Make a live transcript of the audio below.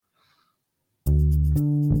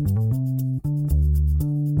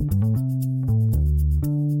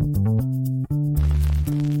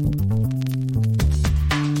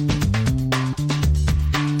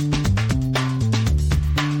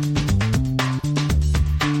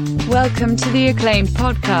Welcome to the acclaimed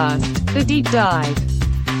podcast, The Deep Dive,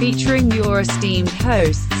 featuring your esteemed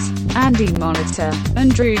hosts, Andy Monitor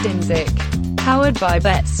and Drew Dinzik, powered by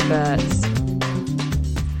BetSperts.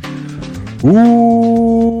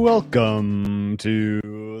 Welcome to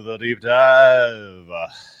The Deep Dive.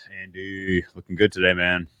 Andy, looking good today,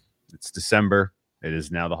 man. It's December. It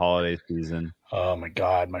is now the holiday season. Oh my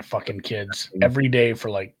God, my fucking kids. Every day for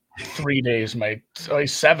like 3 days.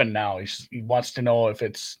 He's 7 now. He wants to know if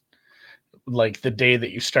it's like the day that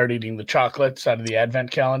you start eating the chocolates out of the advent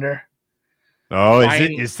calendar. Oh,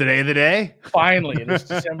 is today the day? Finally, it is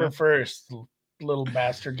December 1st. Little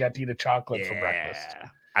bastard got to eat a chocolate for breakfast.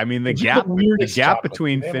 I mean, the gap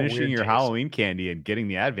between finishing your Halloween candy and getting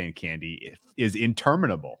the advent candy is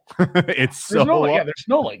interminable. There's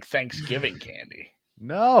no like Thanksgiving candy.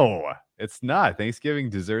 No, it's not. Thanksgiving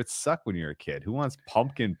desserts suck when you're a kid. Who wants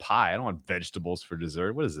pumpkin pie? I don't want vegetables for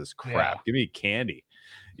dessert. What is this crap? Yeah. Give me candy.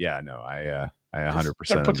 Yeah, no, I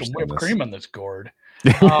 100% put some whipped cream on this gourd.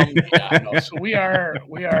 So we are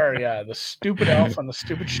the stupid elf on the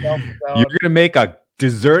stupid shelf. You're gonna make a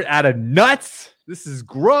dessert out of nuts? This is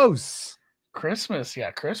gross. Christmas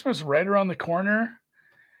right around the corner.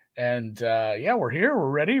 And we're here. We're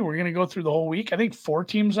ready. We're gonna go through the whole week. I think 4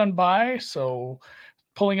 teams on bye. So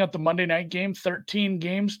pulling out the Monday night game, 13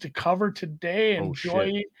 games to cover today.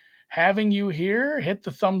 Enjoy having you here. Hit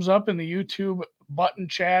the thumbs up in the YouTube button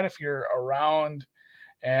chat if you're around.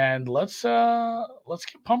 And let's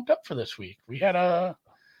get pumped up for this week. We had a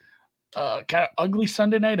kind of ugly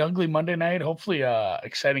Sunday night, ugly Monday night, hopefully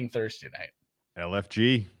exciting Thursday night.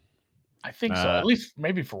 LFG. I think so. At least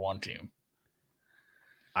maybe for one team.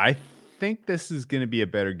 I think this is going to be a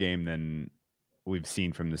better game than we've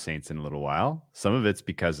seen from the Saints in a little while. Some of it's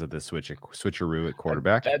because of the switcheroo at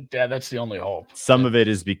quarterback. That's the only hope. Some of it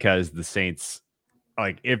is because the Saints,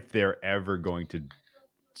 like, if they're ever going to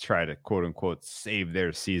try to quote unquote save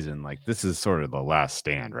their season, like, this is sort of the last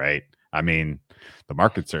stand, right? I mean, the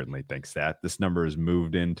market certainly thinks that. This number has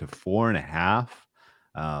moved into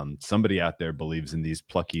 4.5. Somebody out there believes in these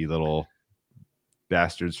plucky little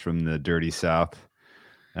bastards from the dirty South.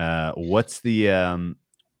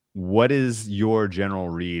 What is your general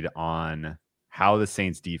read on how the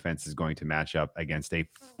Saints defense is going to match up against a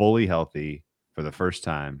fully healthy, for the first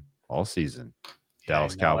time all season,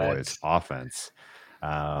 Dallas Cowboys offense?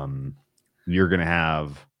 You're going to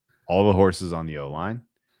have all the horses on the O-line.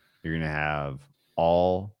 You're going to have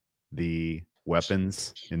all the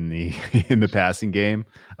weapons in the passing game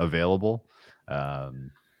available.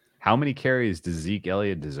 How many carries does Zeke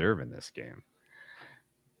Elliott deserve in this game?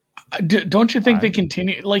 Don't you think they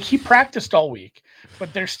continue? Like, he practiced all week,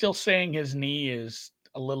 but they're still saying his knee is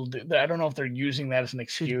a little. I don't know if they're using that as an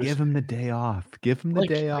excuse. Give him the day off. Give him the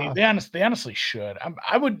day off. They honestly should.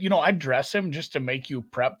 I'd dress him just to make you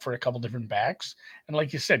prep for a couple different backs, and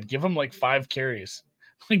like you said, give him like 5 carries.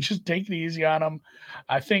 Like, just take it easy on him.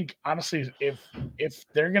 I think honestly, if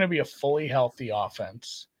they're going to be a fully healthy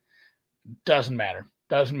offense, doesn't matter.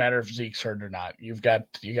 Doesn't matter if Zeke's hurt or not. You got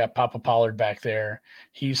Papa Pollard back there.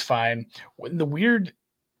 He's fine.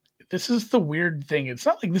 This is the weird thing. It's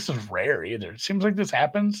not like this is rare either. It seems like this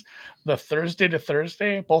happens the Thursday to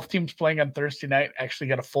Thursday. Both teams playing on Thursday night actually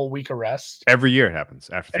got a full week of rest. Every year it happens.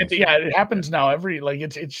 It happens now.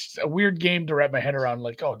 It's a weird game to wrap my head around.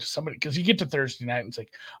 Like, oh, just somebody, because you get to Thursday night and it's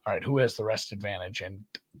like, all right, who has the rest advantage? And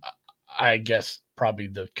I guess probably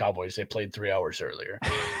the Cowboys. They played 3 hours earlier,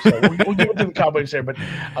 so we'll give it to the Cowboys there. But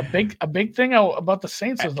a big thing about the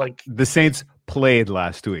Saints is, like, the Saints played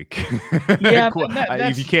last week. Yeah,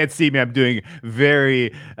 if you can't see me, I'm doing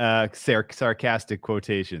very sarcastic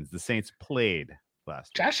quotations. The Saints played last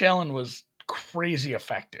week. Josh Allen was crazy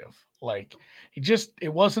effective. Like,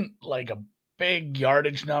 it wasn't like a big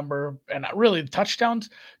yardage number, and really touchdown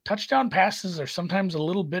passes are sometimes a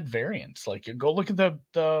little bit variance. Like, you go look at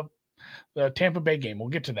the Tampa Bay game. We'll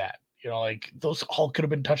get to that. Like, those all could have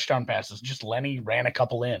been touchdown passes. Just Lenny ran a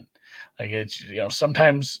couple in. Like, it's,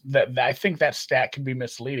 sometimes that I think that stat can be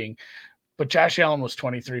misleading. But Josh Allen was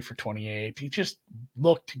 23 for 28. He just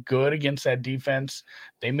looked good against that defense.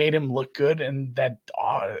 They made him look good, and that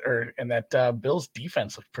Bills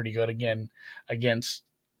defense looked pretty good again against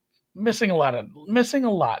missing a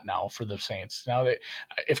lot now for the Saints. Now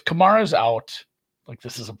if Kamara's out, like,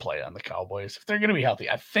 this is a play on the Cowboys. If they're going to be healthy,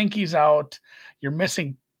 I think he's out. You're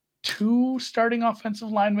missing 2 starting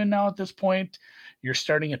offensive linemen now at this point. You're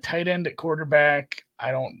starting a tight end at quarterback.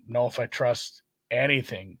 I don't know if I trust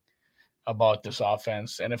anything about this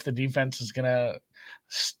offense. And if the defense is going to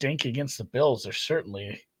stink against the Bills, there's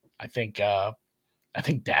certainly, I think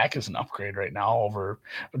Dak is an upgrade right now over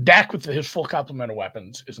Dak with his full complement of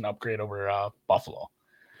weapons is an upgrade over Buffalo.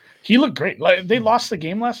 He looked great. Like they lost the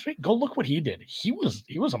game last week. Go look what he did. He was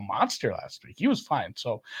a monster last week. He was fine.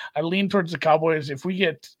 So I lean towards the Cowboys. If we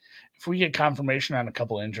get confirmation on a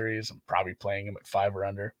couple injuries, I'm probably playing him at 5 or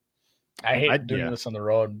under. I hate doing this on the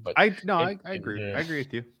road, but I agree. I agree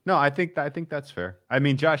with you. No, I think that's fair. I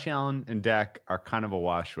mean, Josh Allen and Dak are kind of a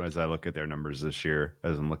wash as I look at their numbers this year,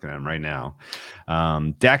 as I'm looking at them right now.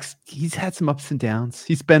 Dak's he's had some ups and downs.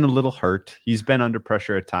 He's been a little hurt. He's been under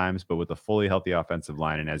pressure at times, but with a fully healthy offensive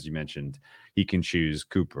line, and as you mentioned, he can choose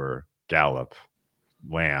Cooper, Gallup,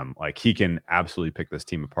 Lamb. Like he can absolutely pick this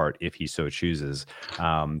team apart if he so chooses.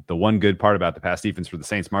 The one good part about the pass defense for the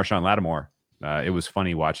Saints, Marshawn Lattimore. It was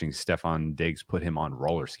funny watching Stefon Diggs put him on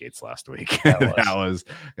roller skates last week. That was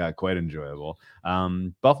quite enjoyable.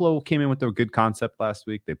 Buffalo came in with a good concept last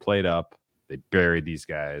week. They played up. They buried these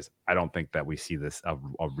guys. I don't think that we see this a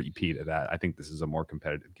repeat of that. I think this is a more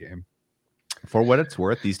competitive game. For what it's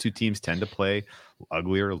worth, these two teams tend to play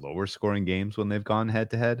uglier, lower scoring games when they've gone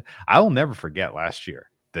head to head. I will never forget last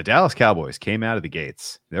year. The Dallas Cowboys came out of the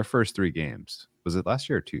gates. Their first 3 games. Was it last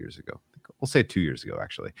year or 2 years ago? We'll say 2 years ago,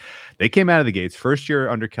 actually. They came out of the gates first year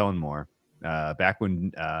under Kellen Moore, back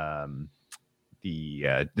when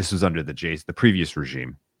this was under the previous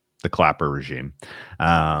regime, the Clapper regime.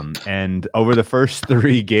 And over the first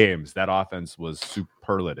 3 games, that offense was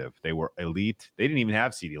superlative. They were elite. They didn't even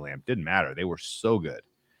have CeeDee Lamb. Didn't matter. They were so good.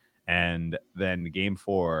 And then game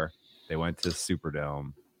 4, they went to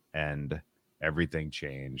Superdome, and everything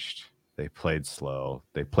changed. They played slow.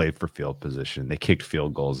 They played for field position. They kicked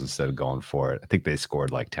field goals instead of going for it. I think they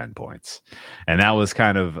scored like 10 points, and that was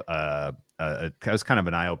kind of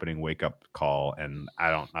an eye-opening wake-up call. And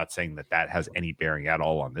not saying that has any bearing at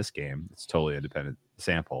all on this game. It's totally a dependent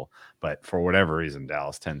sample. But for whatever reason,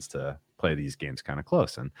 Dallas tends to play these games kind of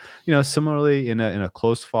close. And similarly in a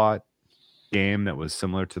close-fought game that was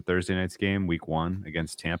similar to Thursday night's game, Week 1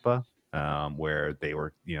 against Tampa. Where they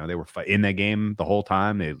were in that game the whole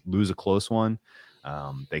time. They lose a close one.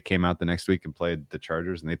 They came out the next week and played the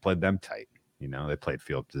Chargers, and they played them tight. They played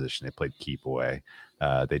field position. They played keep away.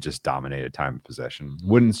 They just dominated time of possession.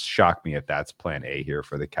 Wouldn't shock me if that's plan A here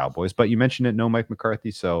for the Cowboys. But you mentioned it, no Mike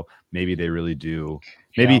McCarthy, so maybe they really do.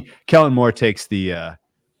 Maybe Kellen Moore takes the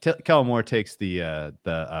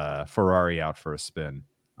Ferrari out for a spin.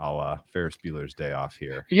 Ferris Bueller's Day Off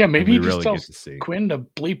here. Yeah, maybe he just tells Quinn to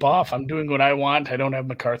bleep off. I'm doing what I want. I don't have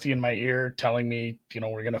McCarthy in my ear telling me,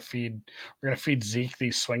 we're gonna feed Zeke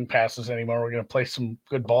these swing passes anymore. We're gonna play some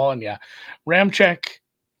good ball. And Ramczyk,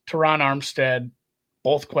 Teron Armstead,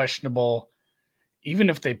 both questionable. Even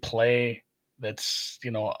if they play, that's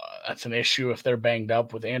an issue if they're banged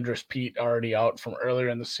up with Andrus Peat already out from earlier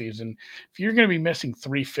in the season. If you're going to be missing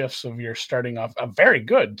 3/5 of your starting off a very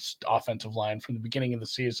good offensive line from the beginning of the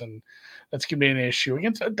season, that's going to be an issue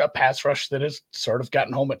against a pass rush that has sort of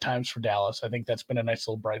gotten home at times for Dallas. I think that's been a nice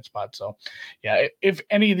little bright spot. So if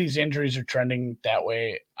any of these injuries are trending that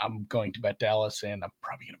way, I'm going to bet Dallas, and I'm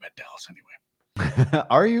probably going to bet Dallas anyway.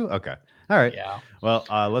 Are you? Okay. All right. Yeah. Well,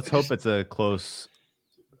 let's hope it's a close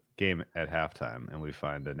game at halftime and we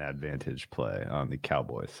find an advantage play on the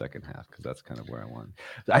Cowboys second half, because that's kind of where I want.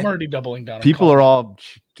 I'm already doubling down. People are all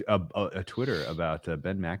Twitter about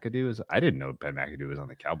Ben McAdoo. I didn't know Ben McAdoo was on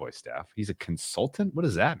the Cowboys staff. He's a consultant. What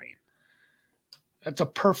does that mean? That's a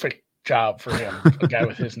perfect job for him. A guy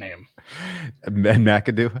with his name, Ben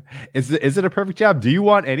McAdoo. Is it a perfect job? Do you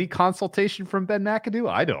want any consultation from Ben McAdoo?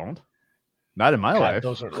 I don't. Not in my life.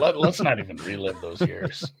 Let's not even relive those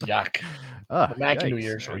years. Yuck. The McAdoo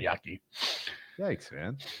years were yucky. Yikes,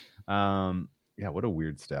 man. What a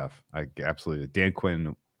weird staff. I absolutely. Dan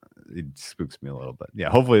Quinn, it spooks me a little bit. Yeah,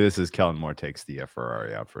 hopefully this is Kellen Moore takes the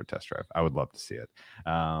Ferrari out for a test drive. I would love to see it.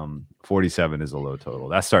 47 is a low total.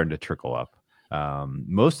 That's starting to trickle up.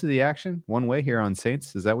 Most of the action one way here on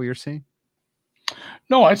Saints. Is that what you're seeing?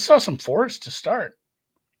 No, I saw some fours to start.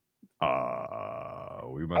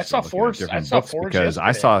 I saw fours because yesterday.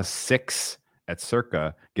 I saw 6 at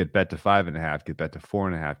Circa get bet to 5.5, get bet to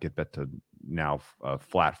 4.5, get bet to now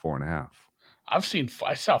flat 4.5. I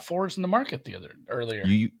saw 4s in the market earlier.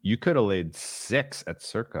 You could have laid 6 at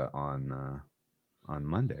Circa on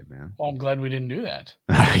Monday, man. Well, I'm glad we didn't do that.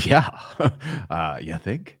 Yeah. You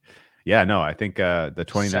think? Yeah, no, I think the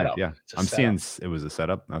 29th. Yeah, I'm seeing it was a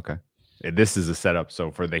setup. Okay. This is a setup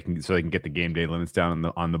so they can get the game day limits down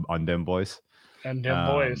on them boys. And them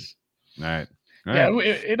boys. All right.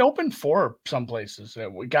 It opened 4 some places.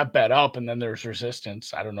 We got bet up, and then there's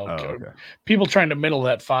resistance. I don't know. Okay. People trying to middle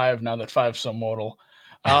that 5 now that 5's so modal.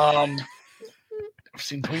 I've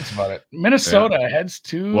seen tweets about it. Minnesota heads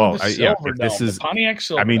to the Silverdome, the Pontiac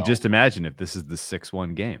Silverdome. I mean, just imagine if this is the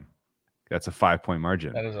 6-1 game. That's a 5-point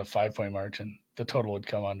margin. That is a 5-point margin. The total would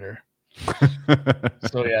come under.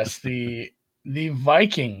 So yes, the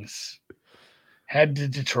Vikings head to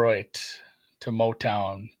Detroit, to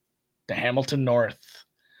Motown, to Hamilton North.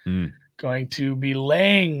 Going to be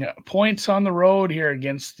laying points on the road here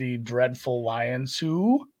against the dreadful Lions,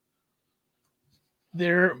 who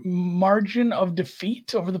their margin of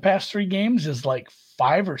defeat over the past 3 games is like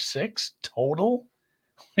 5 or 6 total.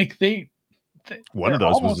 Like one of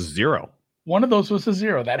those was a 0. One of those was a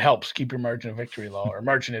 0. That helps keep your margin of victory low or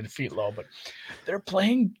margin of defeat low, but they're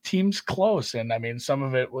playing teams close. And I mean, some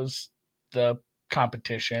of it was the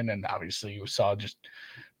competition, and obviously you saw just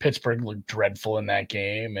Pittsburgh looked dreadful in that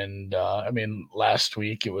game. And I mean, last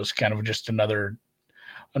week it was kind of just another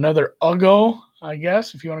Uggo, I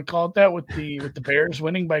guess, if you want to call it that, with the Bears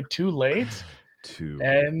winning by 2 late.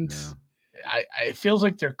 And yeah. It feels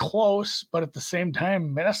like they're close, but at the same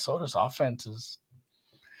time, Minnesota's offense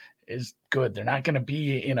is good. They're not going to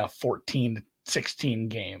be in a 14-16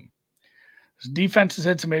 game. Defense has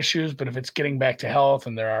had some issues, but if it's getting back to health,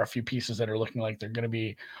 and there are a few pieces that are looking like they're going to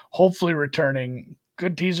be hopefully returning,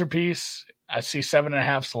 good teaser piece. I see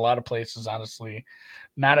 7.5s a lot of places, honestly.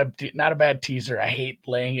 Not a bad teaser. I hate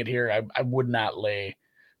laying it here. I would not lay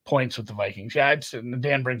points with the Vikings. Yeah,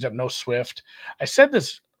 Dan brings up no Swift. I said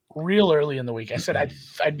this real early in the week. I said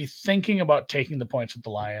I'd be thinking about taking the points with the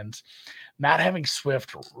Lions. Not having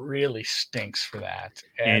Swift really stinks for that.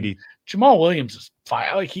 And Andy, Jamal Williams is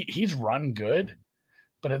fine. Like he's run good,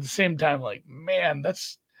 but at the same time, like, man,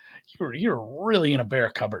 that's you're really in a bear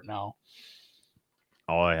cupboard now.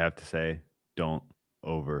 All I have to say, don't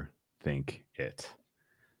overthink it.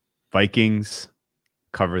 Vikings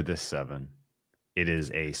cover this 7. It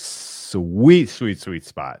is a sweet, sweet, sweet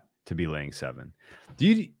spot to be laying 7.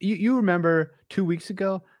 Do you remember 2 weeks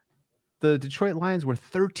ago? The Detroit Lions were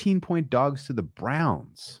 13-point dogs to the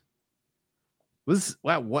Browns.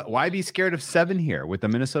 Why be scared of 7 here with the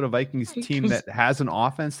Minnesota Vikings team that has an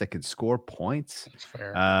offense that can score points? That's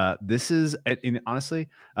fair. This is, honestly,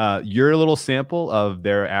 your little sample of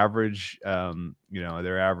their average.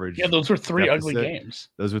 Their average. Yeah, those were 3 deficit. ugly games.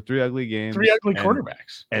 Those were 3 ugly games. 3 ugly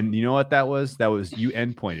quarterbacks. And you know what that was? That was you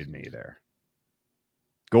endpointed me there.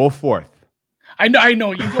 Go forth. I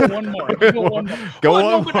know. You go one more.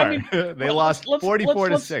 One more. I mean, they lost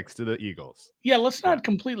 44-6 to the Eagles. Yeah, let's not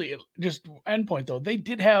completely just endpoint, though. They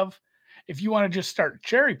did have, if you want to just start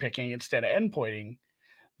cherry picking instead of endpointing,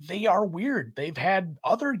 they are weird. They've had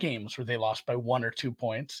other games where they lost by 1 or 2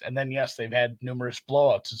 points. And then, yes, they've had numerous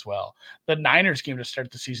blowouts as well. The Niners game to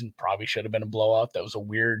start the season probably should have been a blowout. That was a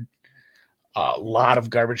weird lot of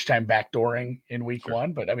garbage time backdooring in week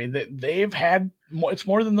 1. But, I mean, they've had more, it's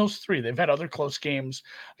more than those 3. They've had other close games.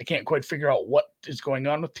 I can't quite figure out what is going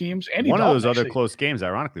on with teams. One of those other close games,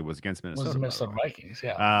 ironically, was against Minnesota. Was the Minnesota Vikings,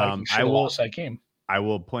 yeah. Vikings should have lost that game. I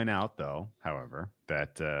will point out, though, however,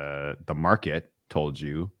 that the market told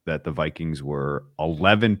you that the Vikings were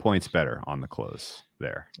 11 points better on the close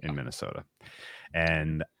there in Minnesota.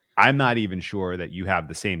 And I'm not even sure that you have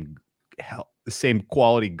the same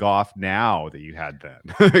quality Goff now that you had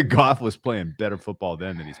then. Goff was playing better football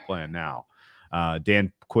then than he's playing now.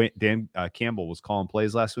 Dan Campbell was calling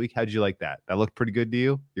plays last week. How'd you like that? That looked pretty good to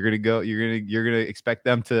you? You're gonna expect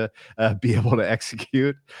them to be able to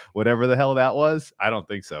execute whatever the hell that was? I don't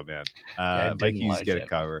think so, man. Vikings get a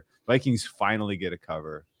cover. Vikings finally get a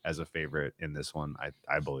cover as a favorite in this one.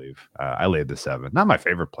 I believe I laid the 7. Not my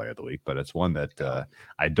favorite play of the week, but it's one that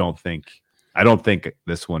I don't think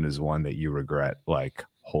this one is one that you regret. Like,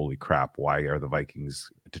 holy crap, why are the Vikings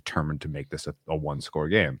determined to make this a 1-score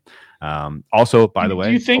game? Also, by the way,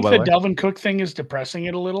 do you think the Dalvin Cook thing is depressing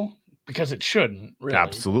it a little? Because it shouldn't, really.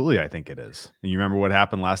 Absolutely, I think it is. And you remember what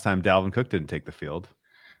happened last time Dalvin Cook didn't take the field?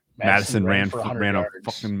 Madison ran a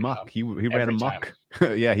fucking muck. He ran amok.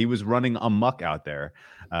 Yeah, he was running amok out there.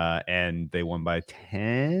 And they won by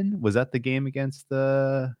 10. Was that the game against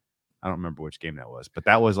the... I don't remember which game that was, but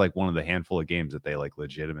that was like one of the handful of games that they like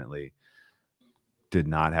legitimately did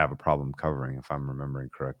not have a problem covering, if I'm remembering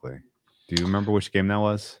correctly. Do you remember which game that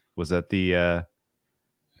was? Was that the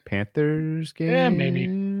Panthers game? Yeah, maybe.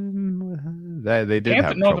 They did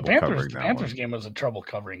have trouble covering the that Panthers one. game was a trouble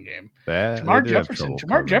covering game.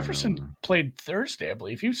 Jamar Jefferson played Thursday, I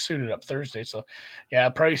believe. He suited up Thursday, so yeah,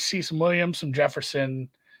 probably see some Williams, some Jefferson.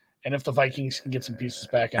 And if the Vikings can get some pieces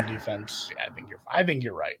back on defense, yeah, I think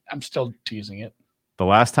you're right. I'm still teasing it. The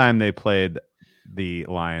last time they played the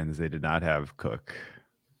Lions, they did not have Cook.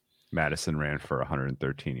 Madison ran for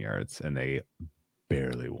 113 yards, and they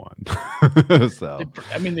barely won. So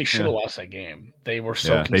they should have lost that game. They were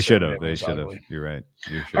so they should have. They should have. You're right.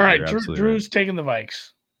 All right, Drew's taking the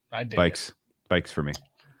Vikes. I did. Vikes for me.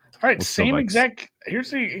 All right, We'll still same like- exact.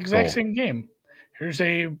 Here's the exact Goal. same game. Here's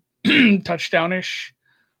a touchdown-ish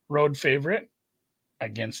road favorite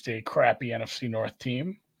against a crappy NFC North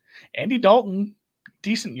team. Andy Dalton,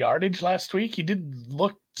 decent yardage last week. He did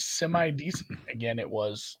look semi-decent. Again, it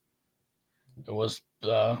was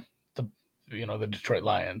the Detroit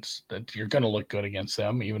Lions. That you're going to look good against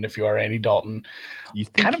them, even if you are Andy Dalton. You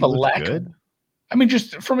think Kind of he a looked lack good? of. I mean,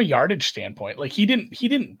 just from a yardage standpoint, like he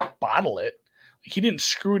didn't bottle it. Like, he didn't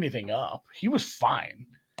screw anything up. He was fine.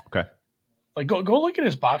 Okay. Like go look at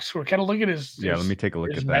his box score. Kind of look at his. Yeah, let me take a look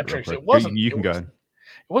his at that. metrics. Real quick. It wasn't. You can go ahead.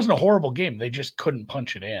 It wasn't a horrible game. They just couldn't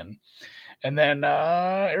punch it in. And then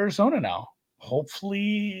Arizona now,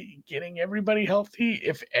 hopefully getting everybody healthy.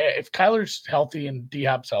 If Kyler's healthy and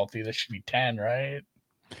D-Hop's healthy, this should be 10, right?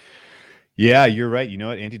 Yeah, you're right. You know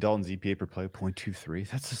what? Andy Dalton's EPA per play 0.23.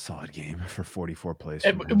 That's a solid game for 44 plays.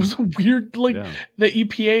 It was a weird, like Yeah. the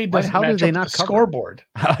EPA doesn't how did match they up not to the cover? scoreboard.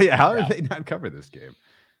 How did Yeah. they not cover this game?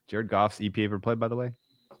 Jared Goff's EPA per play, by the way,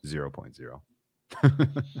 0.0.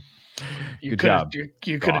 You Good could have job.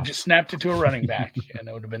 you could have Goff. just snapped it to a running back, and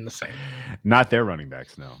it would have been the same. Not their running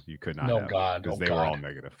backs. No, you could not. No, have, God. because Oh, they were all God.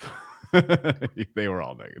 negative. They were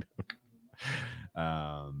all negative.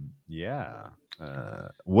 Yeah.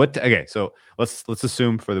 Okay, so let's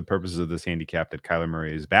assume for the purposes of this handicap that Kyler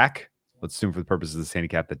Murray is back. Let's assume for the purposes of this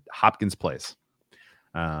handicap that Hopkins plays.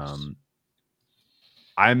 I'm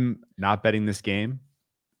not betting this game.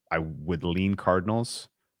 I would lean Cardinals,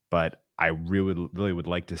 but I really would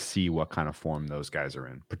like to see what kind of form those guys are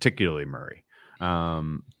in, particularly Murray.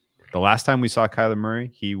 The last time we saw Kyler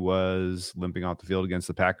Murray, he was limping off the field against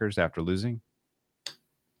the Packers after losing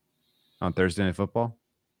on Thursday Night Football.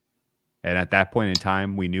 And at that point in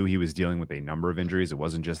time, we knew he was dealing with a number of injuries. It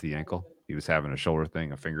wasn't just the ankle. He was having a shoulder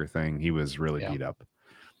thing, a finger thing. He was really beat up.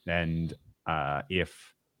 And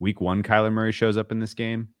if week 1 Kyler Murray shows up in this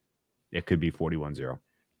game, it could be 41-0.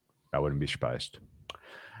 I wouldn't be surprised.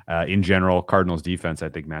 In general, Cardinals defense, I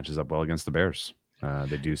think, matches up well against the Bears.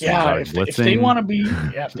 They do some blitzing. If they want to be,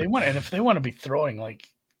 if they want to be throwing, like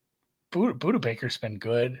Buda Baker's been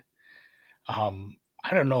good. I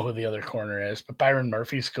don't know who the other corner is, but Byron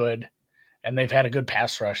Murphy's good, and they've had a good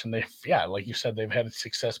pass rush, and like you said, they've had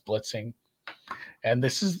success blitzing, and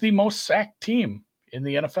this is the most sacked team in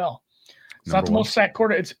the NFL. It's not the most sacked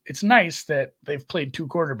quarter. It's nice that they've played 2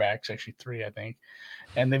 quarterbacks, actually 3, I think,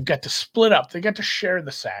 and they've got to split up. They got to share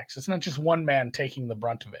the sacks. It's not just one man taking the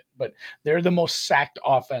brunt of it, but they're the most sacked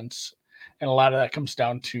offense, and a lot of that comes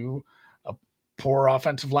down to a poor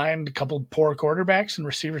offensive line, a couple poor quarterbacks, and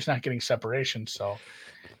receivers not getting separation. So,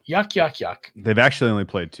 yuck. They've actually only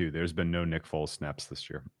played 2. There's been no Nick Foles snaps this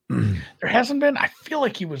year. There hasn't been. I feel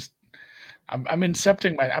like he was. I'm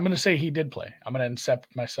incepting I'm going to say he did play. I'm going to incept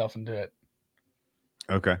myself into it.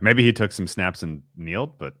 Okay, maybe he took some snaps and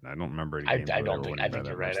kneeled, but I don't remember any games. I think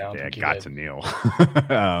you're right. I don't think he got did. to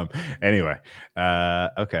kneel. Anyway,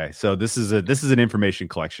 okay. So this is an information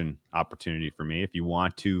collection opportunity for me. If you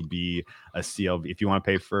want to be a CLV, if you want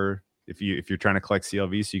to pay for, if you're trying to collect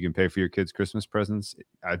CLV so you can pay for your kids' Christmas presents,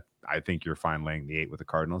 I think you're fine laying the 8 with the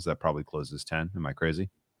Cardinals. That probably closes 10. Am I crazy?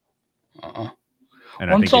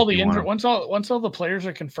 And once all the players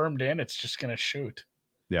are confirmed in, it's just going to shoot.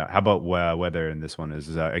 Yeah. How about weather in this one?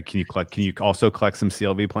 Can you also collect some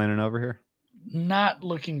CLV planning over here? Not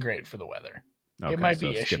looking great for the weather. Okay, it might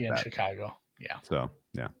so be skip ishy in that. Chicago. Yeah.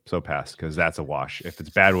 So pass, because that's a wash. If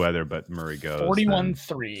it's bad weather, but Murray goes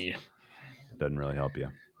 41-3. Doesn't really help you.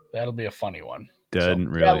 That'll be a funny one. Doesn't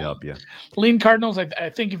really help you. Lean Cardinals. I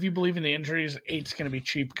think if you believe in the injuries, 8's going to be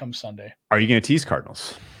cheap come Sunday. Are you going to tease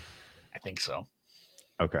Cardinals? I think so.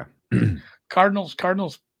 Okay. Cardinals.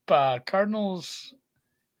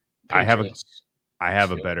 I have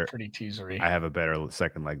a feel better pretty teasery. I have a better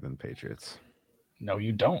second leg than Patriots. No,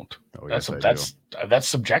 you don't. Oh, that's yes, that's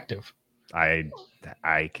subjective. I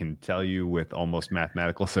can tell you with almost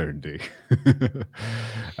mathematical certainty.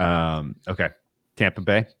 Okay. Tampa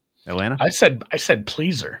Bay, Atlanta. I said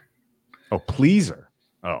pleaser. Oh, pleaser.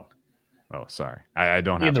 Oh, sorry. I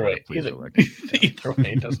don't have Either way. pleaser Either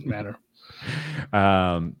way, it doesn't matter.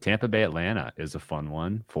 Tampa Bay, Atlanta is a fun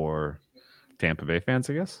one for Tampa Bay fans,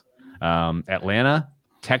 I guess. Atlanta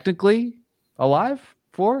technically alive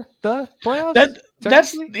for the playoffs.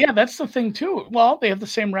 That's the thing too. Well, they have the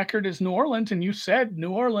same record as New Orleans, and you said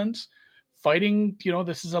New Orleans fighting.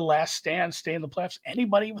 This is a last stand, stay in the playoffs.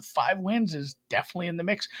 Anybody with 5 wins is definitely in the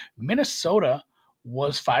mix. Minnesota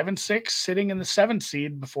was 5-6, sitting in the 7th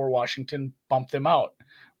seed before Washington bumped them out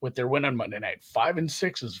with their win on Monday night.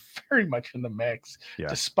 5-6 is very much in the mix,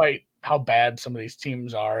 despite how bad some of these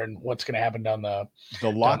teams are and what's going to happen down the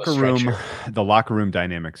locker room. The locker room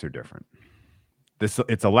dynamics are different.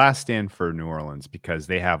 it's a last stand for New Orleans because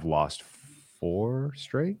they have lost 4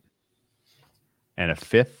 straight and a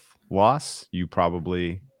 5th loss. You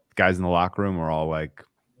probably guys in the locker room are all like,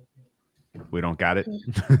 we don't got it.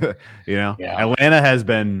 Yeah. Atlanta has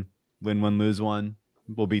been win one, lose one.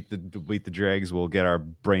 We'll beat the dregs. We'll get our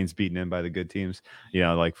brains beaten in by the good teams,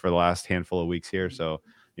 like for the last handful of weeks here. So,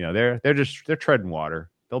 they're treading water.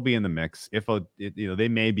 They'll be in the mix. They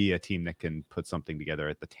may be a team that can put something together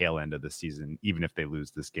at the tail end of the season, even if they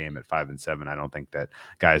lose this game at 5-7. I don't think that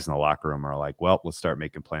guys in the locker room are like, well, let's start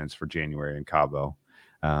making plans for January in Cabo.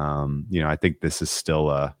 I think this is still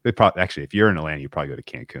actually, if you're in Atlanta, you probably go to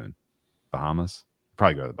Cancun, Bahamas.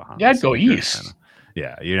 Probably go to the Bahamas. Yeah, I'd go east.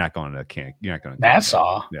 Yeah, you're not going to You're not going to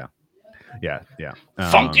Nassau. Yeah.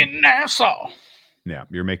 Funkin' Nassau. Yeah,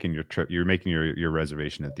 you're making your trip. You're making your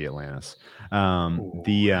reservation at the Atlantis.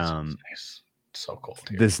 Nice. So cold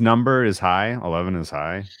here. This number is high. 11 is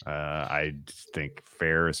high. I think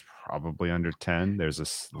fair is probably under 10. There's a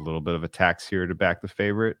little bit of a tax here to back the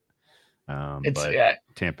favorite. But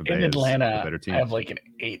Tampa Bay in Atlanta, is a better team. I have like an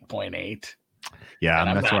 8.8.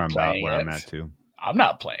 Yeah, that's where I'm at too. I'm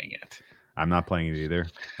not playing it. I'm not playing it either.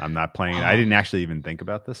 I'm not playing it. I didn't actually even think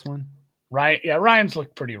about this one. Right. Yeah, Ryan's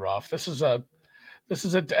looked pretty rough. They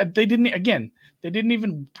didn't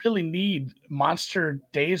even really need monster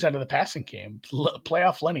days out of the passing game.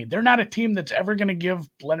 Playoff Lenny. They're not a team that's ever going to give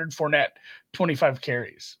Leonard Fournette 25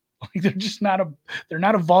 carries. Like they're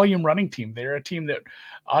not a volume running team. They're a team that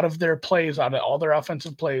out of all their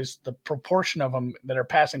offensive plays, the proportion of them that are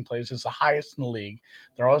passing plays is the highest in the league.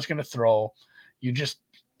 They're always going to throw.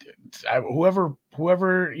 Whoever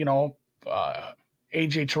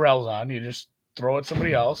AJ Terrell's on, you just throw at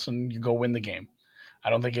somebody else and you go win the game. I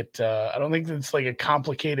don't think it's like a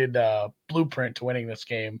complicated blueprint to winning this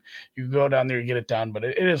game. You go down there, you get it done, but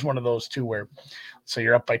it is one of those two where, so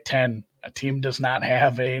you're up by 10. A team does not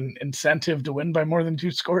have an incentive to win by more than 2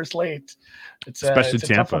 scores late. Especially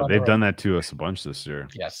Tampa. They've done that to us a bunch this year.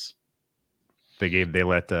 Yes. They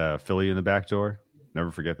let Philly in the back door.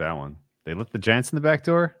 Never forget that one. They let the Giants in the back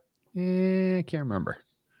door. I can't remember.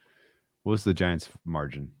 What was the Giants'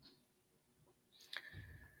 margin?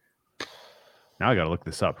 Now I got to look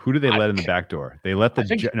this up. Who did they let in the back door? They let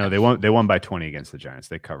they won by 20 against the Giants.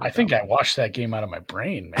 They covered. I think I washed that game out of my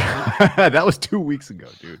brain, man. That was 2 weeks ago,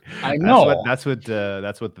 dude. I know. That's what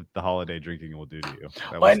the holiday drinking will do to you.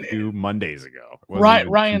 That was 2 Mondays ago.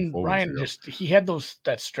 Ryan he had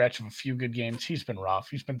that stretch of a few good games. He's been rough.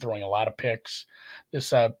 He's been throwing a lot of picks.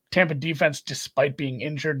 This Tampa defense, despite being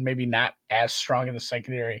injured, maybe not as strong in the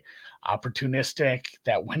secondary, opportunistic.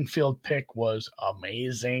 That Winfield pick was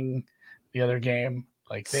amazing. The other game,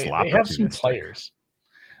 like they have some players.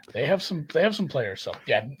 They have some players. So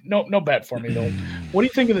yeah, no bet for me though. What do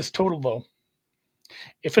you think of this total though?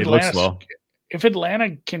 If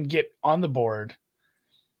Atlanta can get on the board,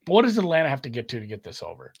 what does Atlanta have to get this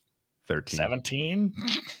over? 13. 17?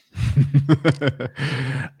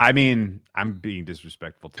 I mean, I'm being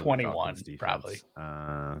disrespectful to 21 the probably.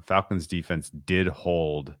 Falcons defense did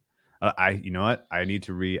hold. You know what? I need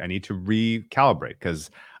to recalibrate because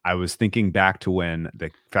I was thinking back to when the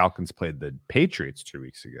Falcons played the Patriots 2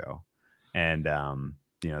 weeks ago, and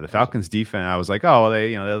the Falcons defense. I was like, oh, well,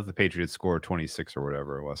 they let the Patriots score 26 or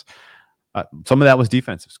whatever it was. Some of that was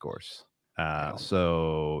defensive scores.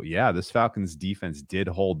 So yeah, this Falcons defense did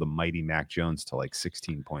hold the mighty Mac Jones to like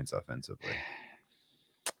 16 points offensively.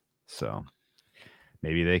 So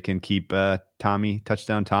maybe they can keep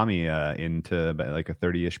touchdown Tommy into like a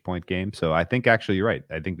 30-ish point game. So I think actually you're right.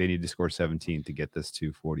 I think they need to score 17 to get this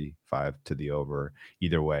to 45 to the over.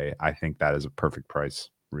 Either way, I think that is a perfect price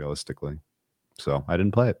realistically. So I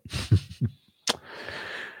didn't play it.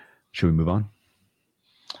 Should we move on?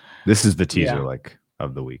 This is the teaser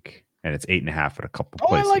of the week, and it's 8.5 at a couple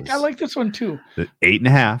places. I like this one too. The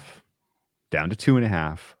 8.5 down to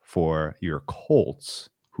 2.5 for your Colts,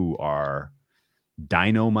 who are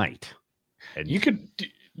dynamite. And you could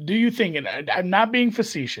do you think, and I'm not being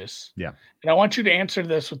facetious. Yeah. And I want you to answer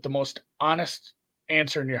this with the most honest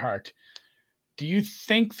answer in your heart. Do you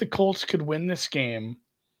think the Colts could win this game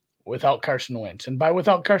without Carson Wentz? And by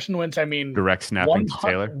without Carson Wentz, I mean direct snapping to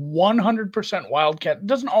Taylor. 100% Wildcat. It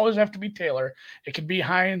doesn't always have to be Taylor. It could be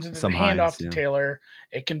Hines and then hand off to Taylor.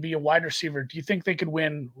 It can be a wide receiver. Do you think they could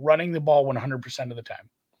win running the ball 100% of the time?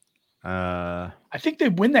 I think they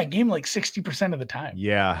win that game like 60% of the time.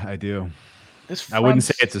 Yeah, I do. I wouldn't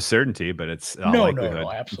say it's a certainty, but it's a likelihood.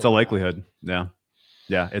 No, absolutely. It's a likelihood. Yeah.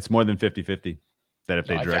 Yeah. It's more than 50-50 that if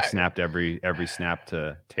they direct snapped every snap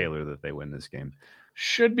to Taylor that they win this game.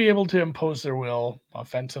 Should be able to impose their will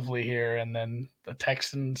offensively here. And then the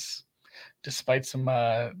Texans, despite some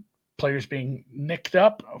players being nicked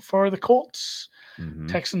up for the Colts.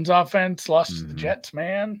 Texans offense lost to the Jets,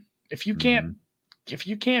 man. If you can't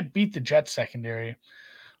beat the Jets secondary,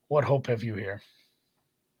 what hope have you here?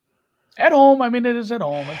 At home, I mean, it is at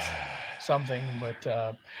home. It's something,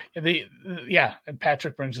 but and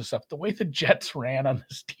Patrick brings this up. The way the Jets ran on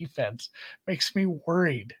this defense makes me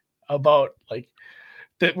worried about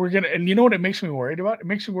that we're gonna. And you know what it makes me worried about? It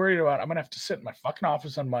makes me worried about I'm gonna have to sit in my fucking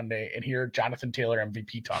office on Monday and hear Jonathan Taylor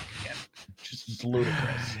MVP talk again. Just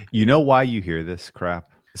ludicrous. You know why you hear this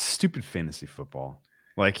crap? It's stupid fantasy football.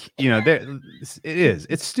 It is.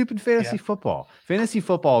 It's stupid fantasy football. Fantasy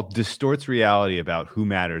football distorts reality about who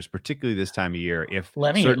matters, particularly this time of year. If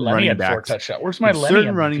Lenny had 4 touchdowns. Where's my Lenny?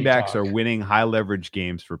 Certain running backs are winning high leverage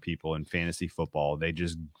games for people in fantasy football. They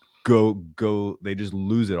just they just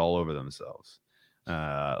lose it all over themselves.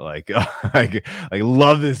 I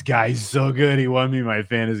love this guy. He's so good. He won me my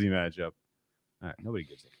fantasy matchup. All right, nobody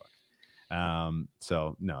gives a fuck.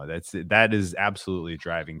 So no, that is absolutely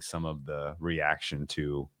driving some of the reaction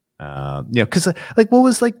to, because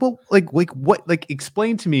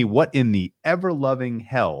explain to me what in the ever loving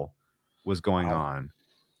hell was going on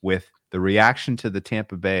with the reaction to the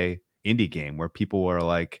Tampa Bay Indy game where people were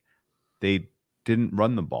like, they didn't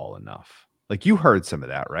run the ball enough. Like you heard some of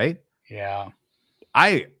that, right? Yeah.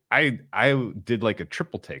 I did like a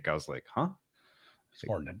triple take. I was like, huh? It's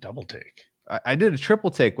more than a double take. I did a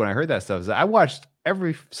triple take when I heard that stuff. I watched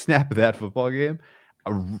every snap of that football game.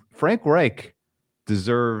 Frank Reich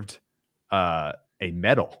deserved a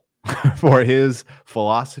medal for his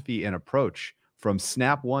philosophy and approach from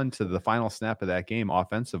snap one to the final snap of that game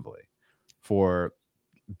offensively for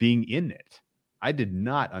being in it. I did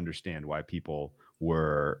not understand why people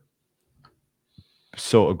were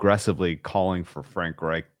so aggressively calling for Frank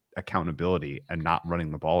Reich accountability and not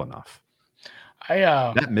running the ball enough.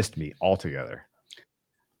 That missed me altogether.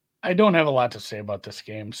 I don't have a lot to say about this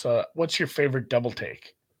game. So what's your favorite double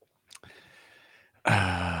take?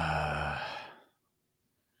 My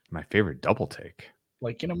favorite double take?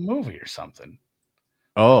 Like in a movie or something.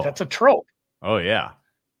 Oh. That's a trope. Oh, yeah.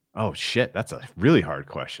 Oh, shit. That's a really hard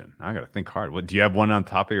question. I got to think hard. What, do you have one on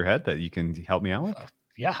top of your head that you can help me out with?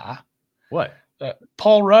 Yeah. What?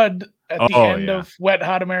 Paul Rudd at the end of Wet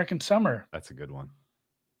Hot American Summer. That's a good one.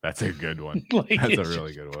 That's a good one. That's a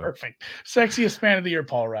really good one. Perfect. Sexiest man of the year,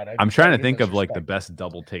 Paul Rudd. I'm trying to think of like the best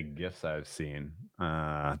double take gifs I've seen.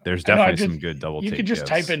 There's definitely some good double take. You could just gifs.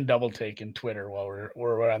 type in double take in Twitter while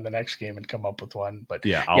we're on the next game and come up with one. But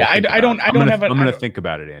I'm gonna think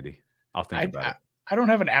about it, Andy. I'll think about it. I don't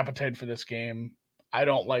have an appetite for this game. I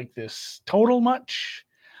don't like this total much.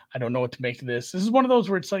 I don't know what to make of this. This is one of those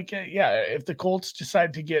where it's like, if the Colts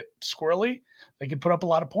decide to get squirrely, they could put up a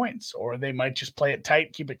lot of points, or they might just play it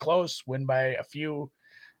tight, keep it close, win by a few.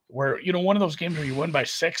 Where, one of those games where you win by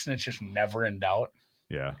 6 and it's just never in doubt.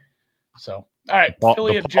 Yeah. So, all right,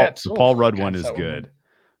 Philly at Jets. The Paul Rudd one is good.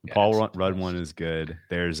 Paul Rudd one is good.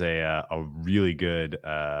 There's a really good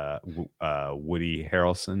Woody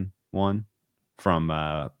Harrelson one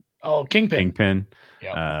from Kingpin.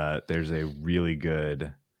 Yep. There's a really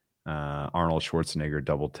good Arnold Schwarzenegger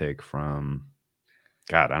double take from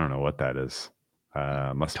God, I don't know what that is.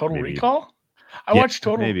 Total Recall? I watched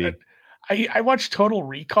Total maybe. I watched Total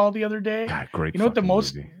Recall the other day. God, great. You know what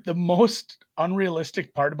the most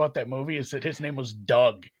unrealistic part about that movie is that his name was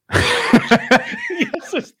Doug. He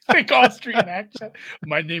has this thick Austrian accent.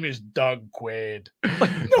 My name is Doug Quaid.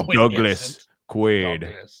 Douglas Quaid.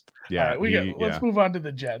 Douglas. Yeah. Right, let's move on to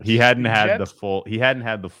the Jets. He hadn't had the full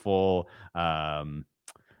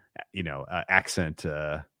accent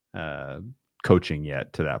coaching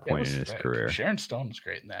yet to that point in his career. Sharon Stone was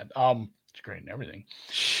great in that. She's great in everything.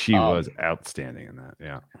 She was outstanding in that.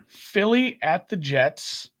 Yeah. Philly at the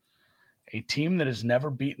Jets, a team that has never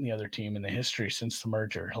beaten the other team in the history since the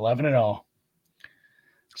merger. 11-0.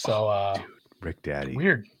 So, dude, Rick Daddy.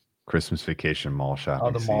 Weird. Christmas Vacation mall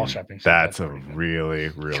shopping. Oh, the mall shopping. That's a really,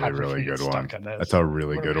 really, really good one. That's a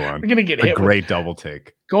really good one. We're gonna get hit. Great double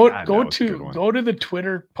take. Go to the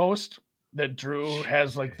Twitter post that Drew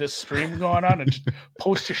has like this stream going on and just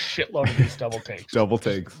post a shitload of these double takes. Double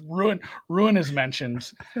takes. Ruin his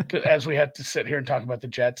mentions as we had to sit here and talk about the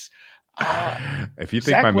Jets. If you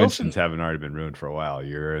think Zach Wilson, mentions haven't already been ruined for a while,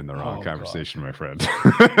 you're in the wrong conversation, my friend.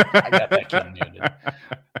 I got that kid muted.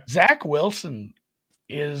 Zach Wilson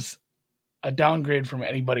is a downgrade from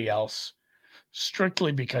anybody else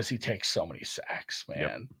strictly because he takes so many sacks,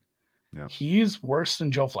 man. Yep. He's worse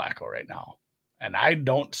than Joe Flacco right now. And I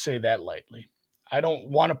don't say that lightly. I don't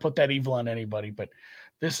want to put that evil on anybody, but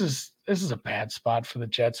this is a bad spot for the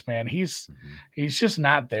Jets, man. He's just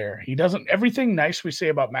not there. He doesn't, everything nice we say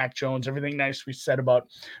about Mac Jones, everything nice we said about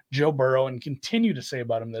Joe Burrow and continue to say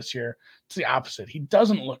about him this year, it's the opposite. He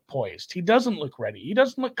doesn't look poised. He doesn't look ready. He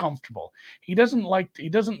doesn't look comfortable. He doesn't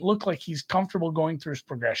look like he's comfortable going through his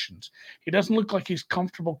progressions. He doesn't look like he's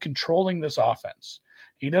comfortable controlling this offense.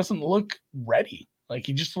 He doesn't look ready. Like,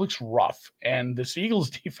 he just looks rough. And this Eagles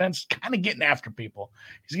defense is kind of getting after people.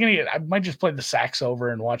 I might just play the sacks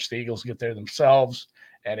over and watch the Eagles get there themselves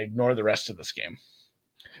and ignore the rest of this game.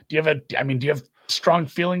 Do you have strong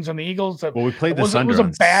feelings on the Eagles? Well, we played this under. It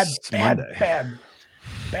was a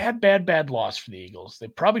bad loss for the Eagles. They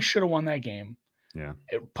probably should have won that game. Yeah.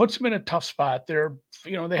 It puts them in a tough spot. They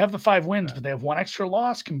have the 5 wins, but they have one extra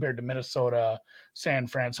loss compared to Minnesota, San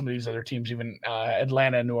Fran, some of these other teams, even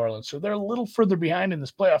Atlanta and New Orleans. So they're a little further behind in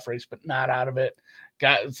this playoff race, but not out of it.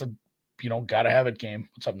 Gotta have it game.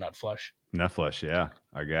 What's up, Nutflush? Nutflush, yeah,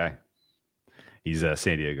 our guy. He's a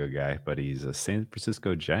San Diego guy, but he's a San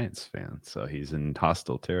Francisco Giants fan, so he's in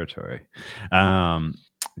hostile territory. The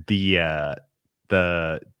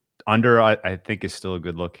under, I think, is still a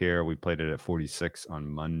good look here. We played it at 46 on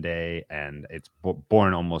Monday, and it's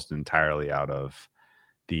born almost entirely out of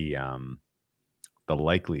the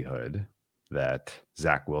likelihood that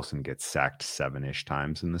Zach Wilson gets sacked 7-ish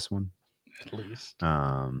times in this one, at least.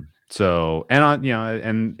 And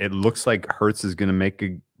it looks like Hurts is going to make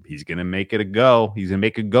it a go. He's going to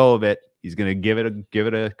make a go of it. He's going to give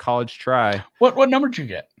it a college try. What number did you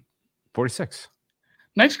get? 46.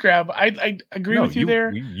 Nice grab. I agree with you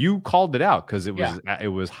there. You called it out because it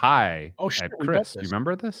was high at Chris. Do you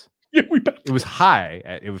remember this? Yeah, we bet. It was high.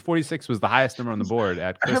 It was 46 was the highest number on the board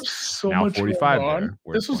at Chris. I have so now much 45 there.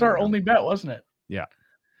 This was our only bet, wasn't it? Yeah.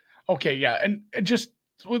 Okay, yeah. And just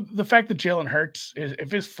with the fact that Jalen Hurts,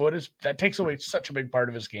 if his foot is, that takes away such a big part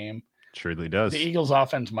of his game. Surely does. The Eagles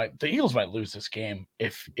might lose this game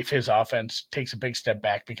if his offense takes a big step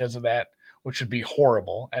back because of that, which would be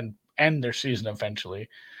horrible and end their season eventually.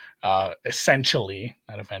 Eventually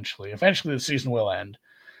the season will end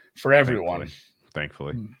for everyone.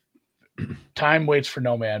 Thankfully. Time waits for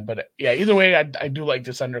no man, but yeah, either way, I do like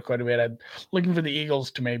this under quite a bit. I'm looking for the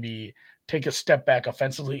Eagles to maybe take a step back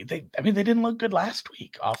offensively. They didn't look good last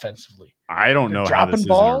week offensively. I don't know how this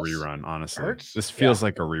balls, isn't a rerun, honestly. Hurts? This feels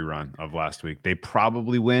like a rerun of last week. They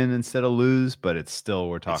probably win instead of lose, but it's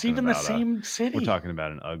still, it's even the same city. We're talking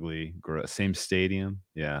about an ugly, same stadium.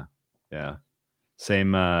 Yeah. Yeah.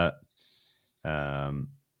 Same,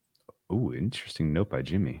 interesting note by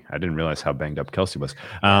Jimmy. I didn't realize how banged up Kelsey was.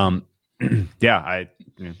 Yeah,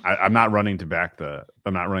 I'm not running to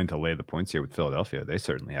lay the points here with Philadelphia. They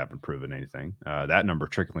certainly haven't proven anything. That number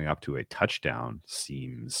trickling up to a touchdown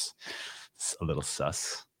seems a little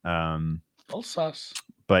sus. But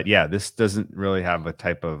yeah, this doesn't really have a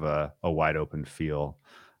type of a wide open feel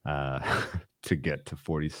to get to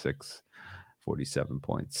 46, 47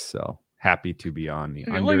 points. So happy to be on the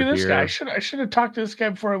under. Look at this here. guy. I should have talked to this guy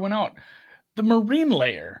before I went out. The Marine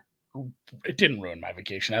layer. It didn't ruin my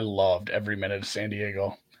vacation. I loved every minute of San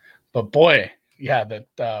Diego, but boy, yeah,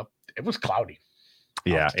 that it was cloudy.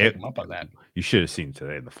 Yeah, take him up on that. You should have seen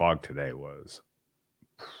today. The fog today was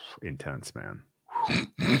intense, man.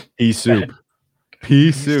 Pea soup,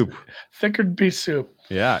 thicker pea soup.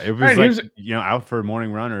 Yeah, it was out for a